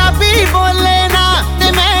ਪੰਜਾਬੀ ਬੋਲੇ ਨਾ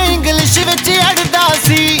ਤੇ ਮੈਂ ਇੰਗਲਿਸ਼ ਵਿੱਚ ਅੜਦਾ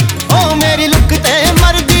ਸੀ ਉਹ ਮੇਰੀ ਲੁੱਕ ਤੇ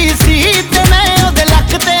ਮਰਦੀ ਸੀ ਤੇ ਮੈਂ ਉਹਦੇ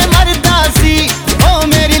ਲੱਕ ਤੇ ਮਰਦਾ ਸੀ ਉਹ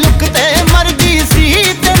ਮੇਰੀ ਲੁੱਕ ਤੇ ਮਰਦੀ ਸੀ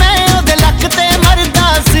ਤੇ ਮੈਂ ਉਹਦੇ ਲੱਕ ਤੇ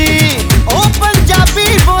ਮਰਦਾ ਸੀ ਉਹ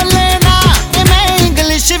ਪੰਜਾਬੀ ਬੋਲੇ ਨਾ ਤੇ ਮੈਂ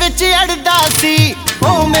ਇੰਗਲਿਸ਼ ਵਿੱਚ ਅੜਦਾ ਸੀ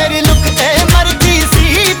ਉਹ ਮੇਰੀ ਲੁੱਕ ਤੇ ਮਰਦੀ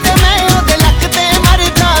ਸੀ ਤੇ ਮੈਂ ਉਹਦੇ ਲੱਕ ਤੇ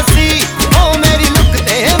ਮਰਦਾ ਸੀ ਉਹ ਮੇਰੀ ਲੁੱਕ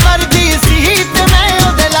ਤੇ ਮਰਦੀ ਸੀ ਤੇ ਮੈਂ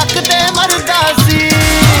ਉਹਦੇ ਲੱਕ ਤੇ ਮਰਦਾ ਸੀ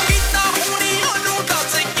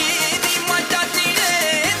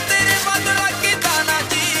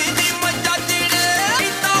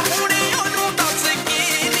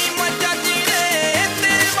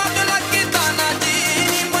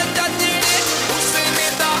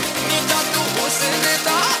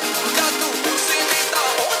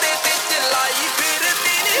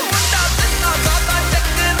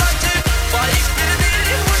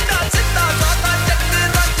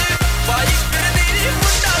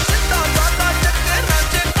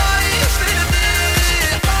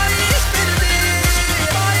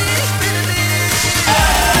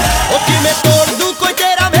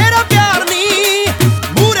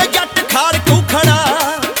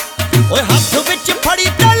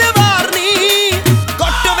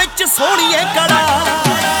ਸੋਹਣੀਏ ਕੜਾ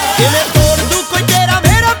ਕਿਵੇਂ ਤੋੜ ਦੂ ਕੋਈ ਤੇਰਾ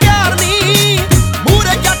ਮੇਰਾ ਪਿਆਰ ਨੀ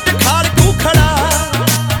ਮੂਰੇ ਜੱਟ ਖਾੜ ਕੂ ਖੜਾ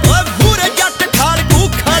ਓਏ ਮੂਰੇ ਜੱਟ ਖਾੜ ਕੂ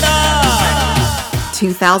ਖੜਾ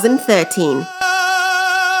 2013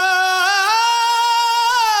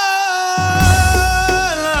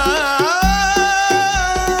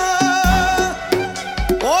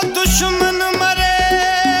 ਉਹ ਦੁਸ਼ਮਨ ਮਰੇ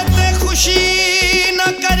ਤੇ ਖੁਸ਼ੀ ਨਾ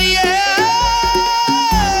ਕਰੀਏ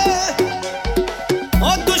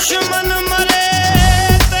ਉਹ ਦੁਸ਼ਮਨ ਮਰੇ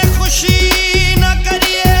ਤੇ ਖੁਸ਼ੀ ਨਾ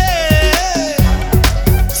ਕਰੀਏ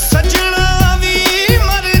ਸੱਜਣਾ ਵੀ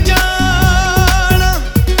ਮਰ ਜਾਣ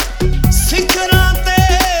ਸਿਖਰਾਂ ਤੇ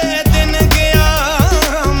ਦਿਨ ਗਿਆ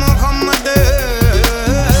ਮੁਹੰਮਦ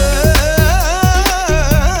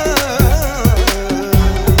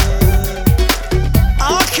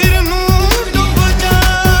ਆਖਿਰ ਨੂੰ ਡੁੱਬ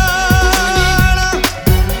ਜਾਣਾ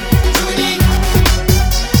ਜੁਗਨੀ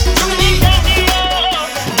ਜੁਗਨੀ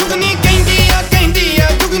ਕਹਿੰਦੀ ਆ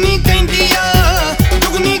ਜੁਗਨੀ ਕਹਿੰਦੀ ਆ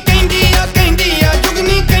ਜੁਗਨੀ ਕਹਿੰਦੀ ਆ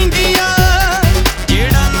ਜੁਗਨੀ ਕਹਿੰਦੀ ਆ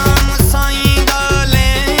ਜਿਹੜਾ ਨਾਮ ਸਾਈਂ ਦਾ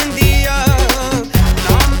ਲੈਂਦੀ ਆ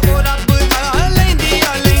ਨਾਮ ਕੋ ਰੱਬ ਦਾ ਲੈਂਦੀ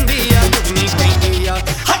ਆ ਜੁਗਨੀ ਕਹਿੰਦੀ ਆ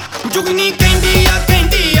ਜੁਗਨੀ ਕਹਿੰਦੀ ਆ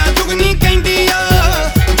ਜੁਗਨੀ ਕਹਿੰਦੀ ਆ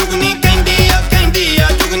ਜੁਗਨੀ ਕਹਿੰਦੀ ਆ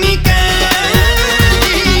ਜੁਗਨੀ ਕਹਿੰਦੀ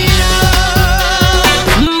ਆ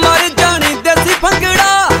ਮਰ ਜਾਣੀ ਦੇਸੀ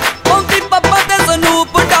ਭੰਗੜਾ ਪੌਂਦੀ ਪੱਪਾ ਤੇ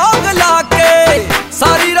ਸਨੂਪ ਡੌਗ ਲਾ ਕੇ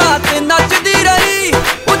ਸਾਰੀ ਰਾਤ ਨੱਚਦੀ ਰਹੀ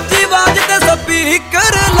ਉੱਚੀ ਆਵਾਜ਼ ਤੇ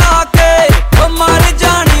ਸਪੀਕਰ ਲਾ ਕੇ ਮਰ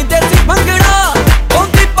ਜਾਣੀ ਦੇਸੀ ਭੰਗੜਾ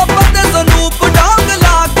ਪੌਂਦੀ ਪੱਪਾ ਤੇ ਸਨੂਪ ਡੌਗ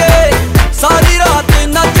ਲਾ ਕੇ ਸਾਰੀ ਰਾਤ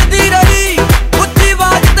ਨੱਚਦੀ ਰਹੀ ਉੱਚੀ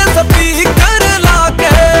ਆਵਾਜ਼ ਤੇ ਸਪੀਕਰ ਲਾ ਕੇ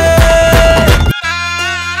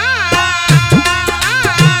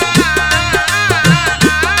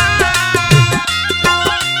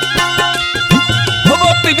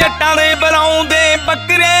ਮੋਤੀ ਜੱਟਾਂ ਦੇ ਬਲਾਉਂਦੇ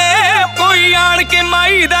ਬੱਕਰੇ ਕੋਈ ਆਣ ਕੇ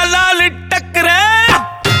ਮਾਈ ਦਾ ਲਾਲ ਟੱਕਰੇ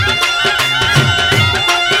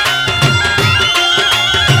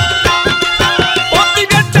ਮੋਤੀ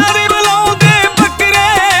ਜੱਟਾਂ ਦੇ ਬਲਾਉਂਦੇ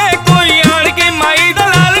ਬੱਕਰੇ ਕੋਈ ਆਣ ਕੇ ਮਾਈ ਦਾ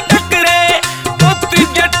ਲਾਲ ਟੱਕਰੇ ਮੋਤੀ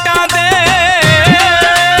ਜੱਟਾਂ ਦੇ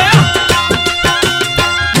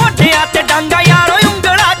ਮੋਢਿਆਂ ਤੇ ਡਾਂਗਾ ਯਾਰੋ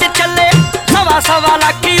ਉਂਗਲਾਂ 'ਚ ਚੱਲੇ ਸਵਾ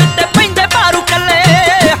ਲੱਖੀ ਉੱਤੇ ਪੈਂਦੇ ਭਾਰੂ ਕੱਲੇ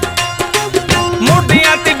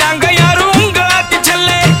ਮੋਢਿਆਂ ਤੇ ਡਾਂਗਾ ਯਾਰੋ ਉਂਗਲਾਂ 'ਚ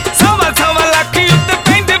ਚੱਲੇ ਸਵਾ ਲੱਖੀ ਉੱਤੇ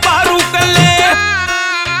ਪੈਂਦੇ ਭਾਰੂ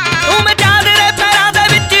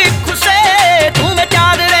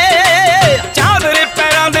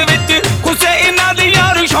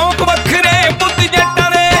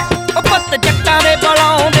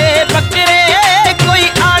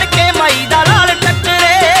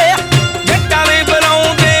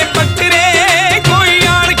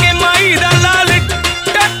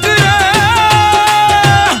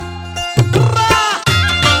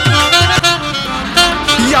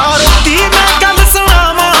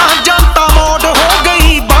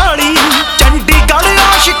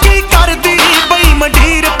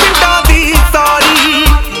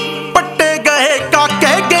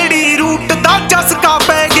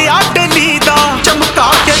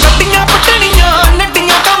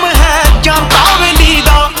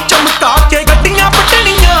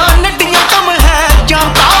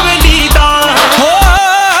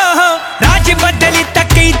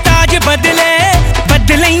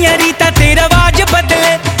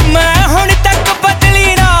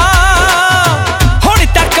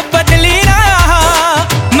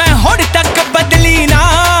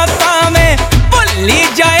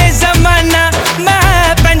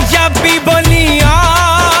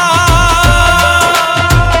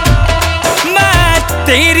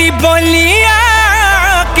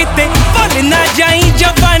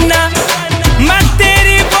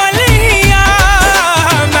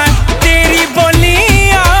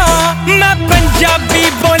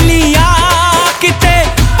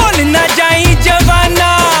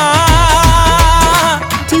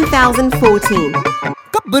 14.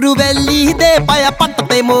 ਗੱਭਰੂ ਵੈਲੀ ਦੇ ਪਾਇਆ ਪੱਟ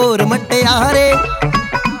ਤੇ ਮੋਰ ਮਟਿਆਰੇ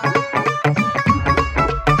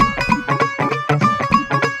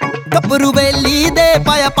ਗੱਭਰੂ ਵੈਲੀ ਦੇ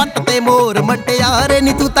ਪਾਇਆ ਪੱਟ ਤੇ ਮੋਰ ਮਟਿਆਰੇ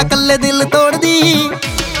ਨੀ ਤੂੰ ਤਾਂ ਕੱਲੇ ਦਿਲ ਤੋੜਦੀ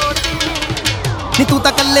ਨੀ ਤੂੰ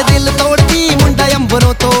ਤਾਂ ਕੱਲੇ ਦਿਲ ਤੋੜਦੀ ਮੁੰਡਾ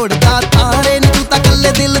ਅੰਬਰੋਂ ਤੋੜਦਾ ਤਾਰੇ ਨੀ ਤੂੰ ਤਾਂ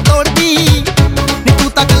ਕੱਲੇ ਦਿਲ ਤੋੜਦੀ ਨੀ ਤੂੰ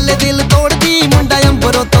ਤਾਂ ਕੱਲੇ ਦਿਲ ਤੋੜਦੀ ਮੁੰਡਾ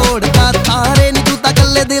ਅੰਬਰੋਂ ਤੋੜਦਾ ਤਾਰੇ ਨੀ ਤੂੰ ਤਾਂ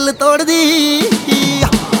ਕੱਲੇ ਦਿਲ ਤੋੜਦੀ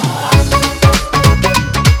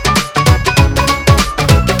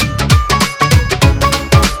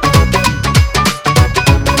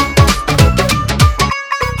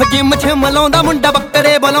ਜਿਮ ਛਮ ਲਾਉਂਦਾ ਮੁੰਡਾ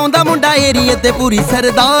ਬੱਕਰੇ ਬੁਲਾਉਂਦਾ ਮੁੰਡਾ ਏਰੀਏ ਤੇ ਪੂਰੀ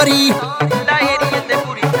ਸਰਦਾਰੀ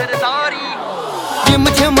ਜਿਮ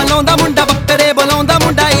ਛਮ ਲਾਉਂਦਾ ਮੁੰਡਾ ਬੱਕਰੇ ਬੁਲਾਉਂਦਾ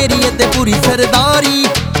ਮੁੰਡਾ ਏਰੀਏ ਤੇ ਪੂਰੀ ਸਰਦਾਰੀ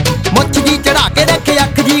ਮੁੱਛ ਜੀ ਚੜਾ ਕੇ ਰੱਖੇ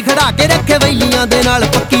ਅੱਖ ਜੀ ਖੜਾ ਕੇ ਰੱਖੇ ਵੈਲੀਆਂ ਦੇ ਨਾਲ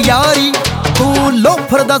ਪੱਕੀ ਯਾਰੀ ਤੂੰ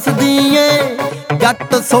ਲੋਫਰ ਦੱਸਦੀ ਏ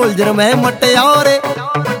ਜੱਟ ਸੋਲਜਰ ਮੈਂ ਮਟਿਆਰੇ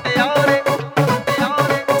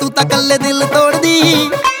ਤੂੰ ਤਾਂ ਕੱਲੇ ਦਿਲ ਤੋੜਦੀ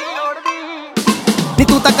ਨੀ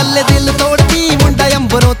ਤੂੰ ਤਾਂ ਕੱਲੇ ਦਿਲ ਤੋੜਦੀ ਮੁੰਡਾ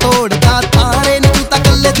ਅੰਬਰੋਂ ਤੋੜਦਾ ਤਾਰੇ ਨੀ ਤੂੰ ਤਾਂ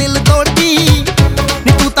ਕੱਲੇ ਦਿਲ ਤੋੜਦੀ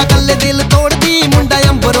ਨੀ ਤੂੰ ਤਾਂ ਕੱਲੇ ਦਿਲ ਤੋੜਦੀ ਮੁੰਡਾ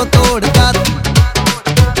ਅੰਬਰੋਂ ਤੋੜਦਾ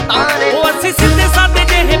ਤਾਰੇ ਉਹ ਅਸੀਂ ਸਿੱਧੇ ਸਾਦੇ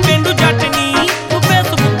ਜਿਹੇ ਪਿੰਡੂ ਜੱਟ ਨੀ ਤੂੰ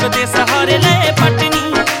ਫੇਸਬੁੱਕ ਦੇ ਸਹਾਰੇ ਲੈ ਪਟਨੀ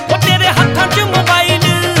ਉਹ ਤੇਰੇ ਹੱਥਾਂ 'ਚ ਮੋਬਾਈਲ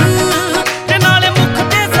ਤੇ ਨਾਲੇ ਮੁੱਖ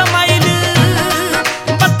ਤੇ ਸਮਾਈਲ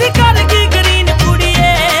ਬੱਤੀ ਕਰ ਗਈ ਗਰੀਨ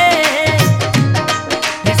ਕੁੜੀਏ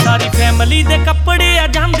ਨੀ ਸਾਰੀ ਫੈਮਿਲੀ ਦੇ ਕੱਪੜੇ ਆ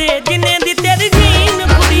ਜਾਂਦੇ ਜਿੰਨੇ ਦੀ ਤੇਰੀ ਜੀਨ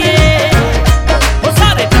ਕੁੜੀਏ ਉਹ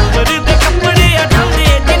ਸਾਰੇ ਟੱਬਰ ਦੇ ਕੱਪੜੇ ਆ ਜਾਂਦੇ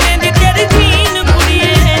ਜਿੰਨੇ ਦੀ ਤੇਰੀ ਜੀਨ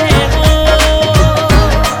ਕੁੜੀਏ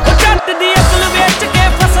ਉਹ ਜੱਟ ਦੀ ਅਕਲ ਵੇਚ ਕੇ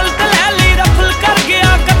ਫਸਲ ਤੇ ਲੈ ਲਈ ਰਫਲ ਕਰ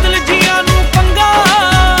ਗਿਆ ਕਤਲ ਜੀਆਂ ਨੂੰ ਪੰਗਾ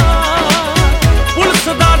ਪੁਲਿਸ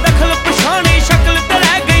ਦਾ ਦਖਲ ਪਛਾਣੀ ਸ਼ਕਲ ਤੇ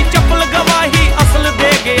ਰਹਿ ਗਈ ਚੱਪਲ ਗਵਾਹੀ ਅਸਲ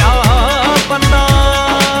ਦੇ ਗਿਆ ਬੰਦਾ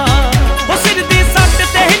ਉਹ ਸਿਰ ਦੀ ਸੱਟ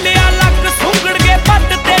ਤੇ ਹਿੱਲਿਆ ਲੱਕ ਸੁੰਗੜ ਗਏ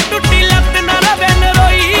ਪੱਟ ਤੇ ਟੁੱਟੀ ਲੱਤ ਨਾ ਰਵੇ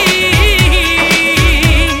ਨਰੋਈ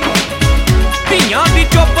ਧੀਆਂ ਦੀ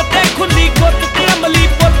ਚੁੱਪ ਤੇ ਖੁੱਲੀ ਗੁੱਤ ਤੇ ਅਮਲੀ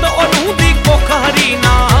ਪੁੱਤ ਉਹਨੂੰ ਦੀ ਕੁੱਖ ਹਰੀ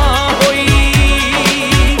ਨਾ ਹੋਈ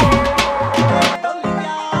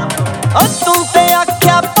ਓ ਤੂੰ ਤੇ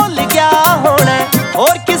ਆਖਿਆ ਭੁੱਲ ਗਿਆ ਹੋਣਾ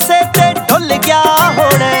ਹੋਰ ਕਿਸੇ ਤੇ ਢੁੱਲ ਗਿਆ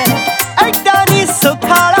ਹੋਣਾ ਐਡਾ ਨੀ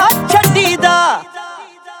ਸੁਖਾਲਾ ਛੱਡੀਦਾ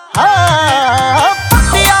ਹਾਂ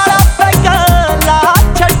ਪਟਿਆਲਾ ਪੈਗਾਲਾ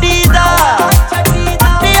ਛੱਡੀਦਾ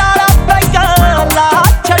ਪਟਿਆਲਾ ਪੈਗਾਲਾ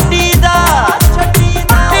ਛੱਡੀਦਾ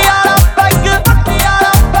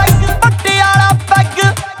ਪਟਿਆਲਾ ਪੈਗ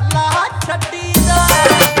ਲਾ ਛੱਡੀਦਾ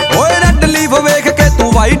ਓਏ ਰੈੱਡ ਲੀਫ ਵੇਖ ਕੇ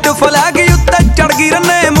ਤੂੰ ਵਾਈਟ ਫਲੈਗ ਉੱਤੇ ਚੜ ਗਈ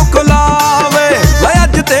ਰੰਨੇ ਮੁੱਖ ਲਾਵੇ ਲੈ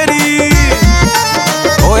ਅੱਜ ਤੇਰੀ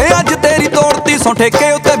ਓਏ ਅੱਜ ਤੇਰੀ ਤੋੜਤੀ ਸੌ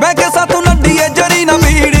ਠੇਕੇ ਉੱਤੇ ਬਹਿ ਕੇ ਸਾਥੋਂ ਨੱਡੀਏ ਜਰੀ ਨਾ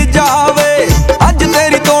ਭੀੜ ਜਾਵੇ ਅੱਜ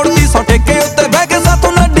ਤੇਰੀ ਤੋੜਤੀ ਸੌ ਠੇਕੇ ਉੱਤੇ ਬਹਿ ਕੇ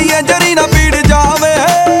ਸਾਥੋਂ ਨੱਡੀਏ ਜਰੀ ਨਾ ਭੀੜ ਜਾਵੇ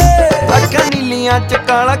ਅੱਖਾਂ ਨੀਲੀਆਂ ਚ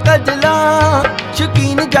ਕਾਲਾ ਕਜਲਾ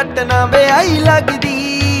ਸ਼ੌਕੀਨ ਜੱਟ ਨਾ ਵਿਆਹੀ ਲੱਗਦੀ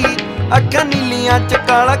ਅੱਖਾਂ ਨੀਲੀਆਂ ਚ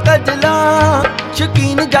ਕਾਲਾ ਕਜਲਾ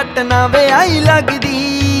ਸ਼ੌਕੀਨ ਜੱਟ ਨਾ ਵਿਆਹੀ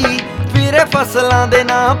ਲੱਗਦੀ ਫਿਰੇ ਫਸਲਾਂ ਦੇ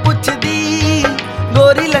ਨਾਂ ਪੁੱਛਦੀ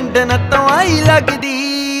ਗੋਰੀ ਲੰਡਨ ਤੋਂ ਆਈ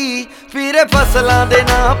ਲੱਗਦੀ ਫਿਰੇ ਫਸਲਾਂ ਦੇ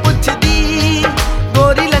ਨਾਂ ਪੁੱਛਦੀ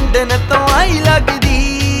ਗੋਰੀ ਲੰਡਨ ਤੋਂ ਆਈ ਲੱਗਦੀ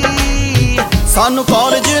ਸਾਨੂੰ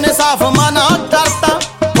ਕਾਲਜ ਨੇ ਸਾਫ਼ ਮਨਾ ਕਰਤਾ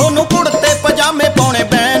ਤੁਹਾਨੂੰ ਕੁੜਤੇ ਪਜਾਮੇ ਪਾਉਣੇ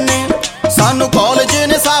ਪੈਣੇ ਸਾਨੂੰ ਕਾਲਜ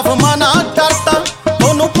ਨੇ ਸਾਫ਼ ਮਨਾ ਕਰਤਾ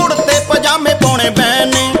ਤੁਹਾਨੂੰ ਕੁੜਤੇ ਪਜਾਮੇ ਪਾਉਣੇ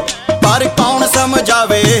ਪੈਣੇ ਪਰ ਕੌਣ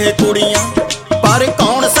ਸਮਝਾਵੇ ਇਹ ਕੁੜੀਆਂ ਪਰ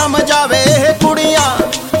ਕੌਣ ਸਮਝਾਵੇ ਇਹ ਕੁੜੀਆਂ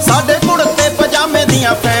ਸਾਡੇ ਕੁੜਤੇ ਪਜਾਮੇ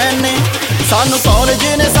ਦੀਆਂ ਫੈਨ ਨੇ ਸਾਨੂੰ ਕਾਲਜ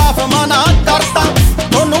ਨੇ ਸਾਫ਼ ਮਨਾ ਕਰਤਾ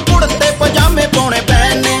ਤੁਹਾਨੂੰ ਕੁੜਤੇ ਪਜਾਮੇ ਪਾਉਣੇ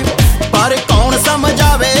ਪੈਣੇ ਪਰ ਕੌਣ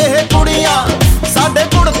ਸਮਝਾਵੇ ਇਹ ਕੁੜੀਆਂ ਸਾਡੇ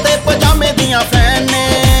ਕੁੜਤੇ ਪਜਾਮੇ ਦੀਆਂ ਫੈਨ ਨੇ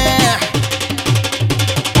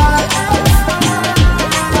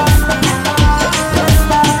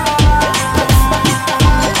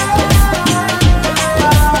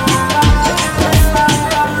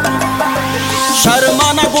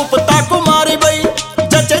ਸ਼ਰਮਾ ਨਾ ਗੁਪਤਾ ਕੁਮਾਰੀ ਬਈ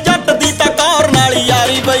ਜੱਜ ਜੱਟ ਦੀ ਤਾਂ ਕੌਰ ਨਾਲ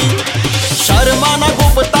ਯਾਰੀ ਬਈ ਸ਼ਰਮਾ ਨਾ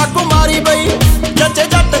ਗੁਪਤਾ ਕੁਮਾਰੀ ਬਈ ਜੱਜ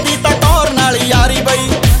ਜੱਟ ਦੀ ਤਾਂ ਕੌਰ ਨਾਲ ਯਾਰੀ ਬਈ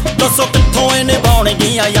ਦੱਸੋ ਕਿੱਥੋਂ ਇਹ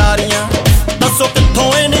ਨਿਭਾਉਣਗੀਆਂ ਯਾਰੀਆਂ ਦੱਸੋ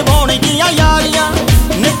ਕਿੱਥੋਂ ਇਹ ਨਿਭਾਉਣਗੀਆਂ ਯਾਰੀਆਂ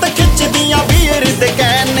ਨਿੱਤ ਖਿੱਚਦੀਆਂ ਵੀਰ ਦੇ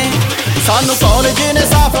ਕਹਿਣ ਨੇ ਸਾਨੂੰ ਕਾਲਜ ਨੇ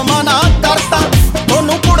ਸਾਫ਼ ਮਨਾ ਕਰਤਾ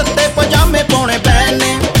ਤੁਹਾਨੂੰ ਕੁੜਤੇ ਪਜਾਮੇ ਪਾਉਣੇ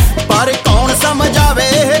ਪੈਣੇ ਪਰ ਕੌਣ ਸਮਝਾਵੇ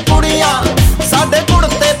ਇਹ ਕੁੜੀਆਂ ਸਾਡੇ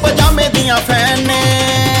ਕੁੜਤੇ ਪਜਾਮੇ ਦੀਆਂ ਫੈਨ ਨੇ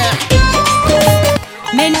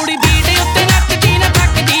ਮੈਨੂੰ ੜੀ ਬੀਟ ਉੱਤੇ ਨੱਚਦੀ ਨਾ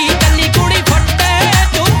ਥੱਕਦੀ ਕੱਲੀ ਕੁੜੀ ਫੱਟੇ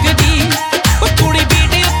ਚੁੱਕਦੀ ਉਹ ਕੁੜੀ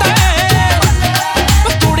ਬੀਟ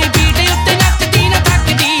ਉੱਤੇ ਨੱਚਦੀ ਨਾ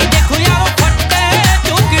ਥੱਕਦੀ ਦੇਖੋ ਯਾਰੋ ਫੱਟੇ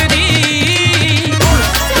ਚੁੱਕਦੀ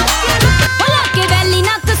ਭਲਾ ਕੇ ਵੈਲੀ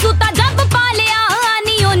ਨੱਕ ਸੁੱਤਾ ਜੱਬ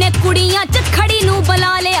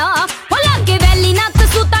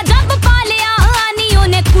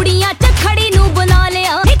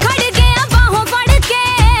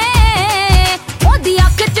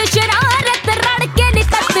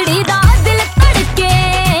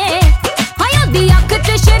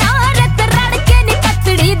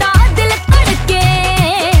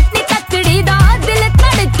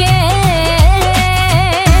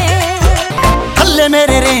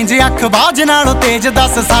ਅੱਖ ਬਾਜ ਨਾਲੋਂ ਤੇਜ਼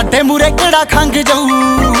ਦੱਸ ਸਾਡੇ ਮੂਰੇ ਕਿਹੜਾ ਖੰਗ ਜਾਊ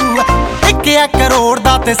 1 ਕਰੋੜ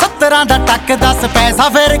ਦਾ ਤੇ 70 ਦਾ ਟੱਕ ਦੱਸ ਪੈਸਾ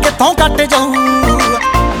ਫੇਰ ਕਿੱਥੋਂ ਕੱਟ ਜਾਊ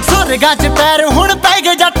ਸੁਰਗਾਂ 'ਚ ਪੈਰ ਹੁਣ ਪੈ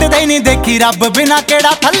ਗਏ ਜੱਟ ਦੇ ਨਹੀਂ ਦੇਖੀ ਰੱਬ ਬਿਨਾ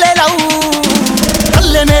ਕਿਹੜਾ ਥੱਲੇ ਲਾਊ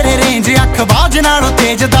ਥੱਲੇ ਮੇਰੇ ਰੇਂਜ ਅੱਖ ਬਾਜ ਨਾਲੋਂ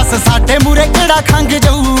ਤੇਜ਼ ਦੱਸ ਸਾਡੇ ਮੂਰੇ ਕਿਹੜਾ ਖੰਗ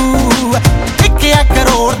ਜਾਊ 1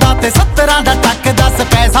 ਕਰੋੜ ਦਾ ਤੇ 70 ਦਾ ਟੱਕ ਦੱਸ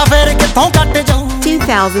ਪੈਸਾ ਫੇਰ ਕਿੱਥੋਂ ਕੱਟ ਜਾਊ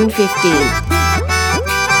 2015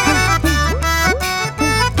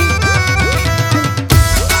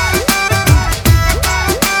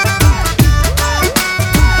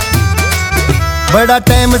 बड़ा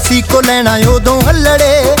टाइम सी को लेना उदों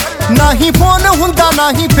हल्लड़े ना ही फोन हुंदा ना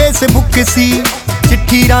ही फेसबुक सी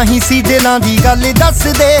चिट्ठी राही सी दिलां दी गल दस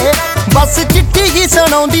दे बस चिट्ठी ही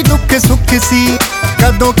सुणाउंदी दुख सुख सी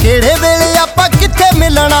कदों केड़े वेले आपां किथे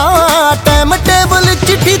मिलना टाइम टेबल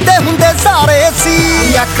चिट्ठी ते हुंदे सारे सी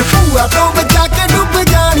अख भूआ तो बचा के डुब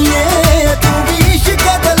जाणीए तू भी इश्क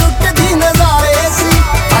दे लुटदी नज़ारे सी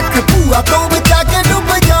अख भूआ तो बचा के डुब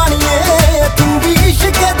जाणीए तू भी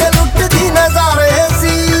इश्क दे लुटदी नज़ारे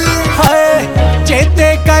सी हाय चेते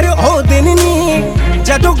कर ओ दिन नी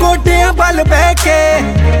जदों गोडियां बल बह के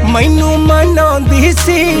मैनू मनाउंदी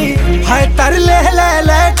सी हाय तर ले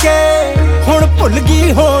के हुण भुल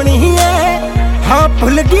गई होनी है हाँ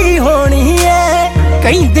भुल गई होनी है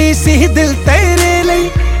कहंदी सी दिल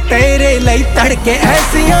तेरे लई तड़के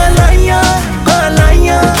ऐसियां लाइयां हाँ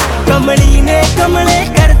लाइयां कमली ने कमले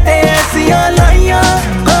करते ऐसियां लाइयां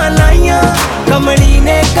हाँ लाइयां कमली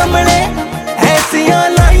ने कमले ऐसियां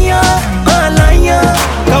लाइयां हाँ लाइयां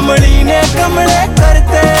कमली ने कमले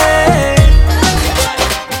करते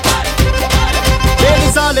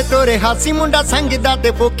साल तोरे हासी मुंडा संगदा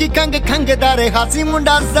ते फोकी कंग खंगदा रे हासी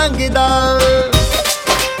मुंडा संगदा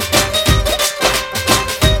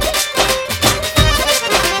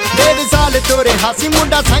साल तोरे हासी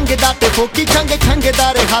मुंडा संगदा ते फोकी खंग खंगदा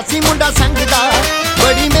रे हासी मुंडा संगदा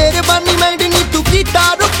बड़ी मेहरबानी मैडनी तू कीता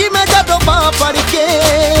रुकी मैं जदों बां फड़ के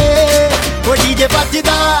ओ डीजे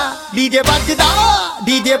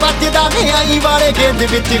बजदा ने आई वाले गेंद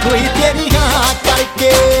विच कोई तेरी हाँ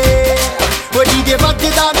करके ओ डीजे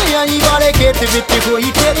बजदा ने आई वाले गेंद विच कोई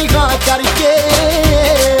तेरी हाँ करके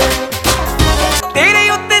तेरे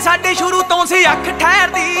उत्ते साडे शुरू तो सी अख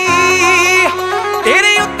ठहरदी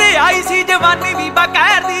तेरे उत्ते आई सी जवानी भी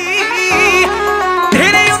बकैर दी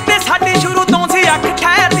तेरे उत्ते साडे शुरू तो सी अख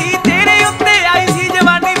ठहरदी तेरे उत्ते आई सी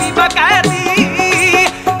जवानी भी बकैर दी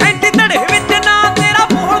एंटी धड़े विच ना तेरा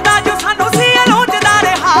बोलदा जो सानू सी लोचदा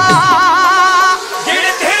रहा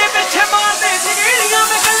जेड़े तेरे पिछे मारदे सी गीड़ियां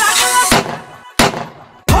में गल्ला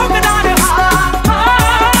ठोकदा रहा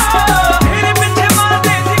तेरे पिछे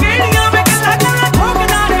मारदे सी गीड़ियां में गल्ला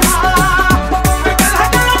ठोकदा रहा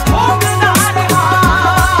गल्ला ठोकदा रहा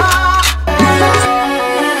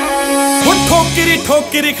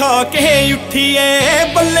ठोकरी खा के उठिए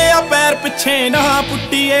बल्ले पैर पिछे ना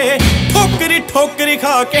पुट्टिए ठोकरी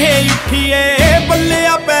खा के उठिए बल्ले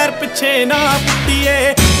पैर पिछे ना पुट्टिए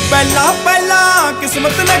पहला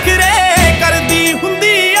किस्मत नखरे करदी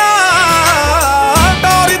हुंदी आ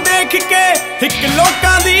टौर देख के हिक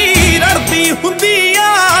लोकां दी रड़दी हुंदी आ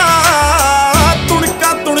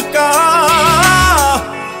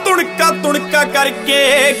तुणका करके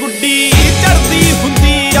गुड्डी चढ़दी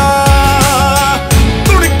हुंदी आ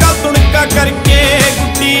तुणका करके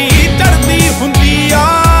गुड्डी चढ़दी हुंदी आ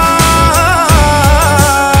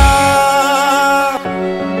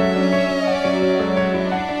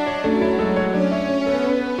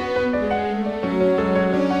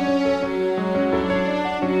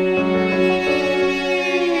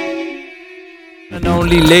And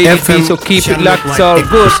only Lady B, so keep it locked, it's all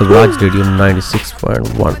good. SWARAJ Radio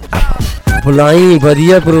 96.1 FM. भुलाई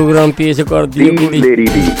बढ़िया प्रोग्राम पेश कर दिए Lady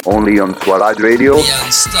B only on SWARAJ Radio.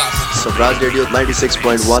 SWARAJ Radio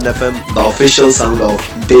 96.1 FM, the official sound of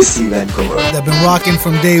Desi Vancouver. They've been rocking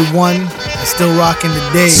from day one, and still rocking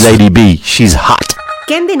today. Lady B, she's hot.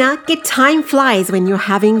 ਕਹਿੰਦੇ ਨਾ ਕਿ time flies when you're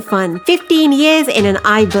having fun. 15 years in an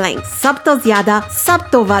eye blink. ਸਭ ਤੋਂ ਜ਼ਿਆਦਾ ਸਭ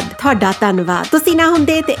ਤੋਂ ਵੱਧ ਤੁਹਾਡਾ ਧੰਨਵਾਦ ਤੁਸੀਂ ਨਾ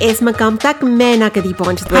ਹੁੰਦੇ ਤੇ ਇਸ ਮਕਾਮ ਤੱਕ ਮੈਂ ਨਾ ਕਦੀ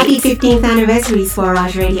ਪਹੁੰਚਦੀ Happy 15th anniversary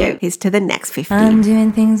SWARAJ Radio. Here's to the next 15. I'm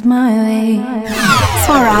doing things my way.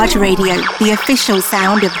 SWARAJ Radio, the official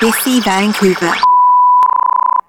sound of Desi Vancouver.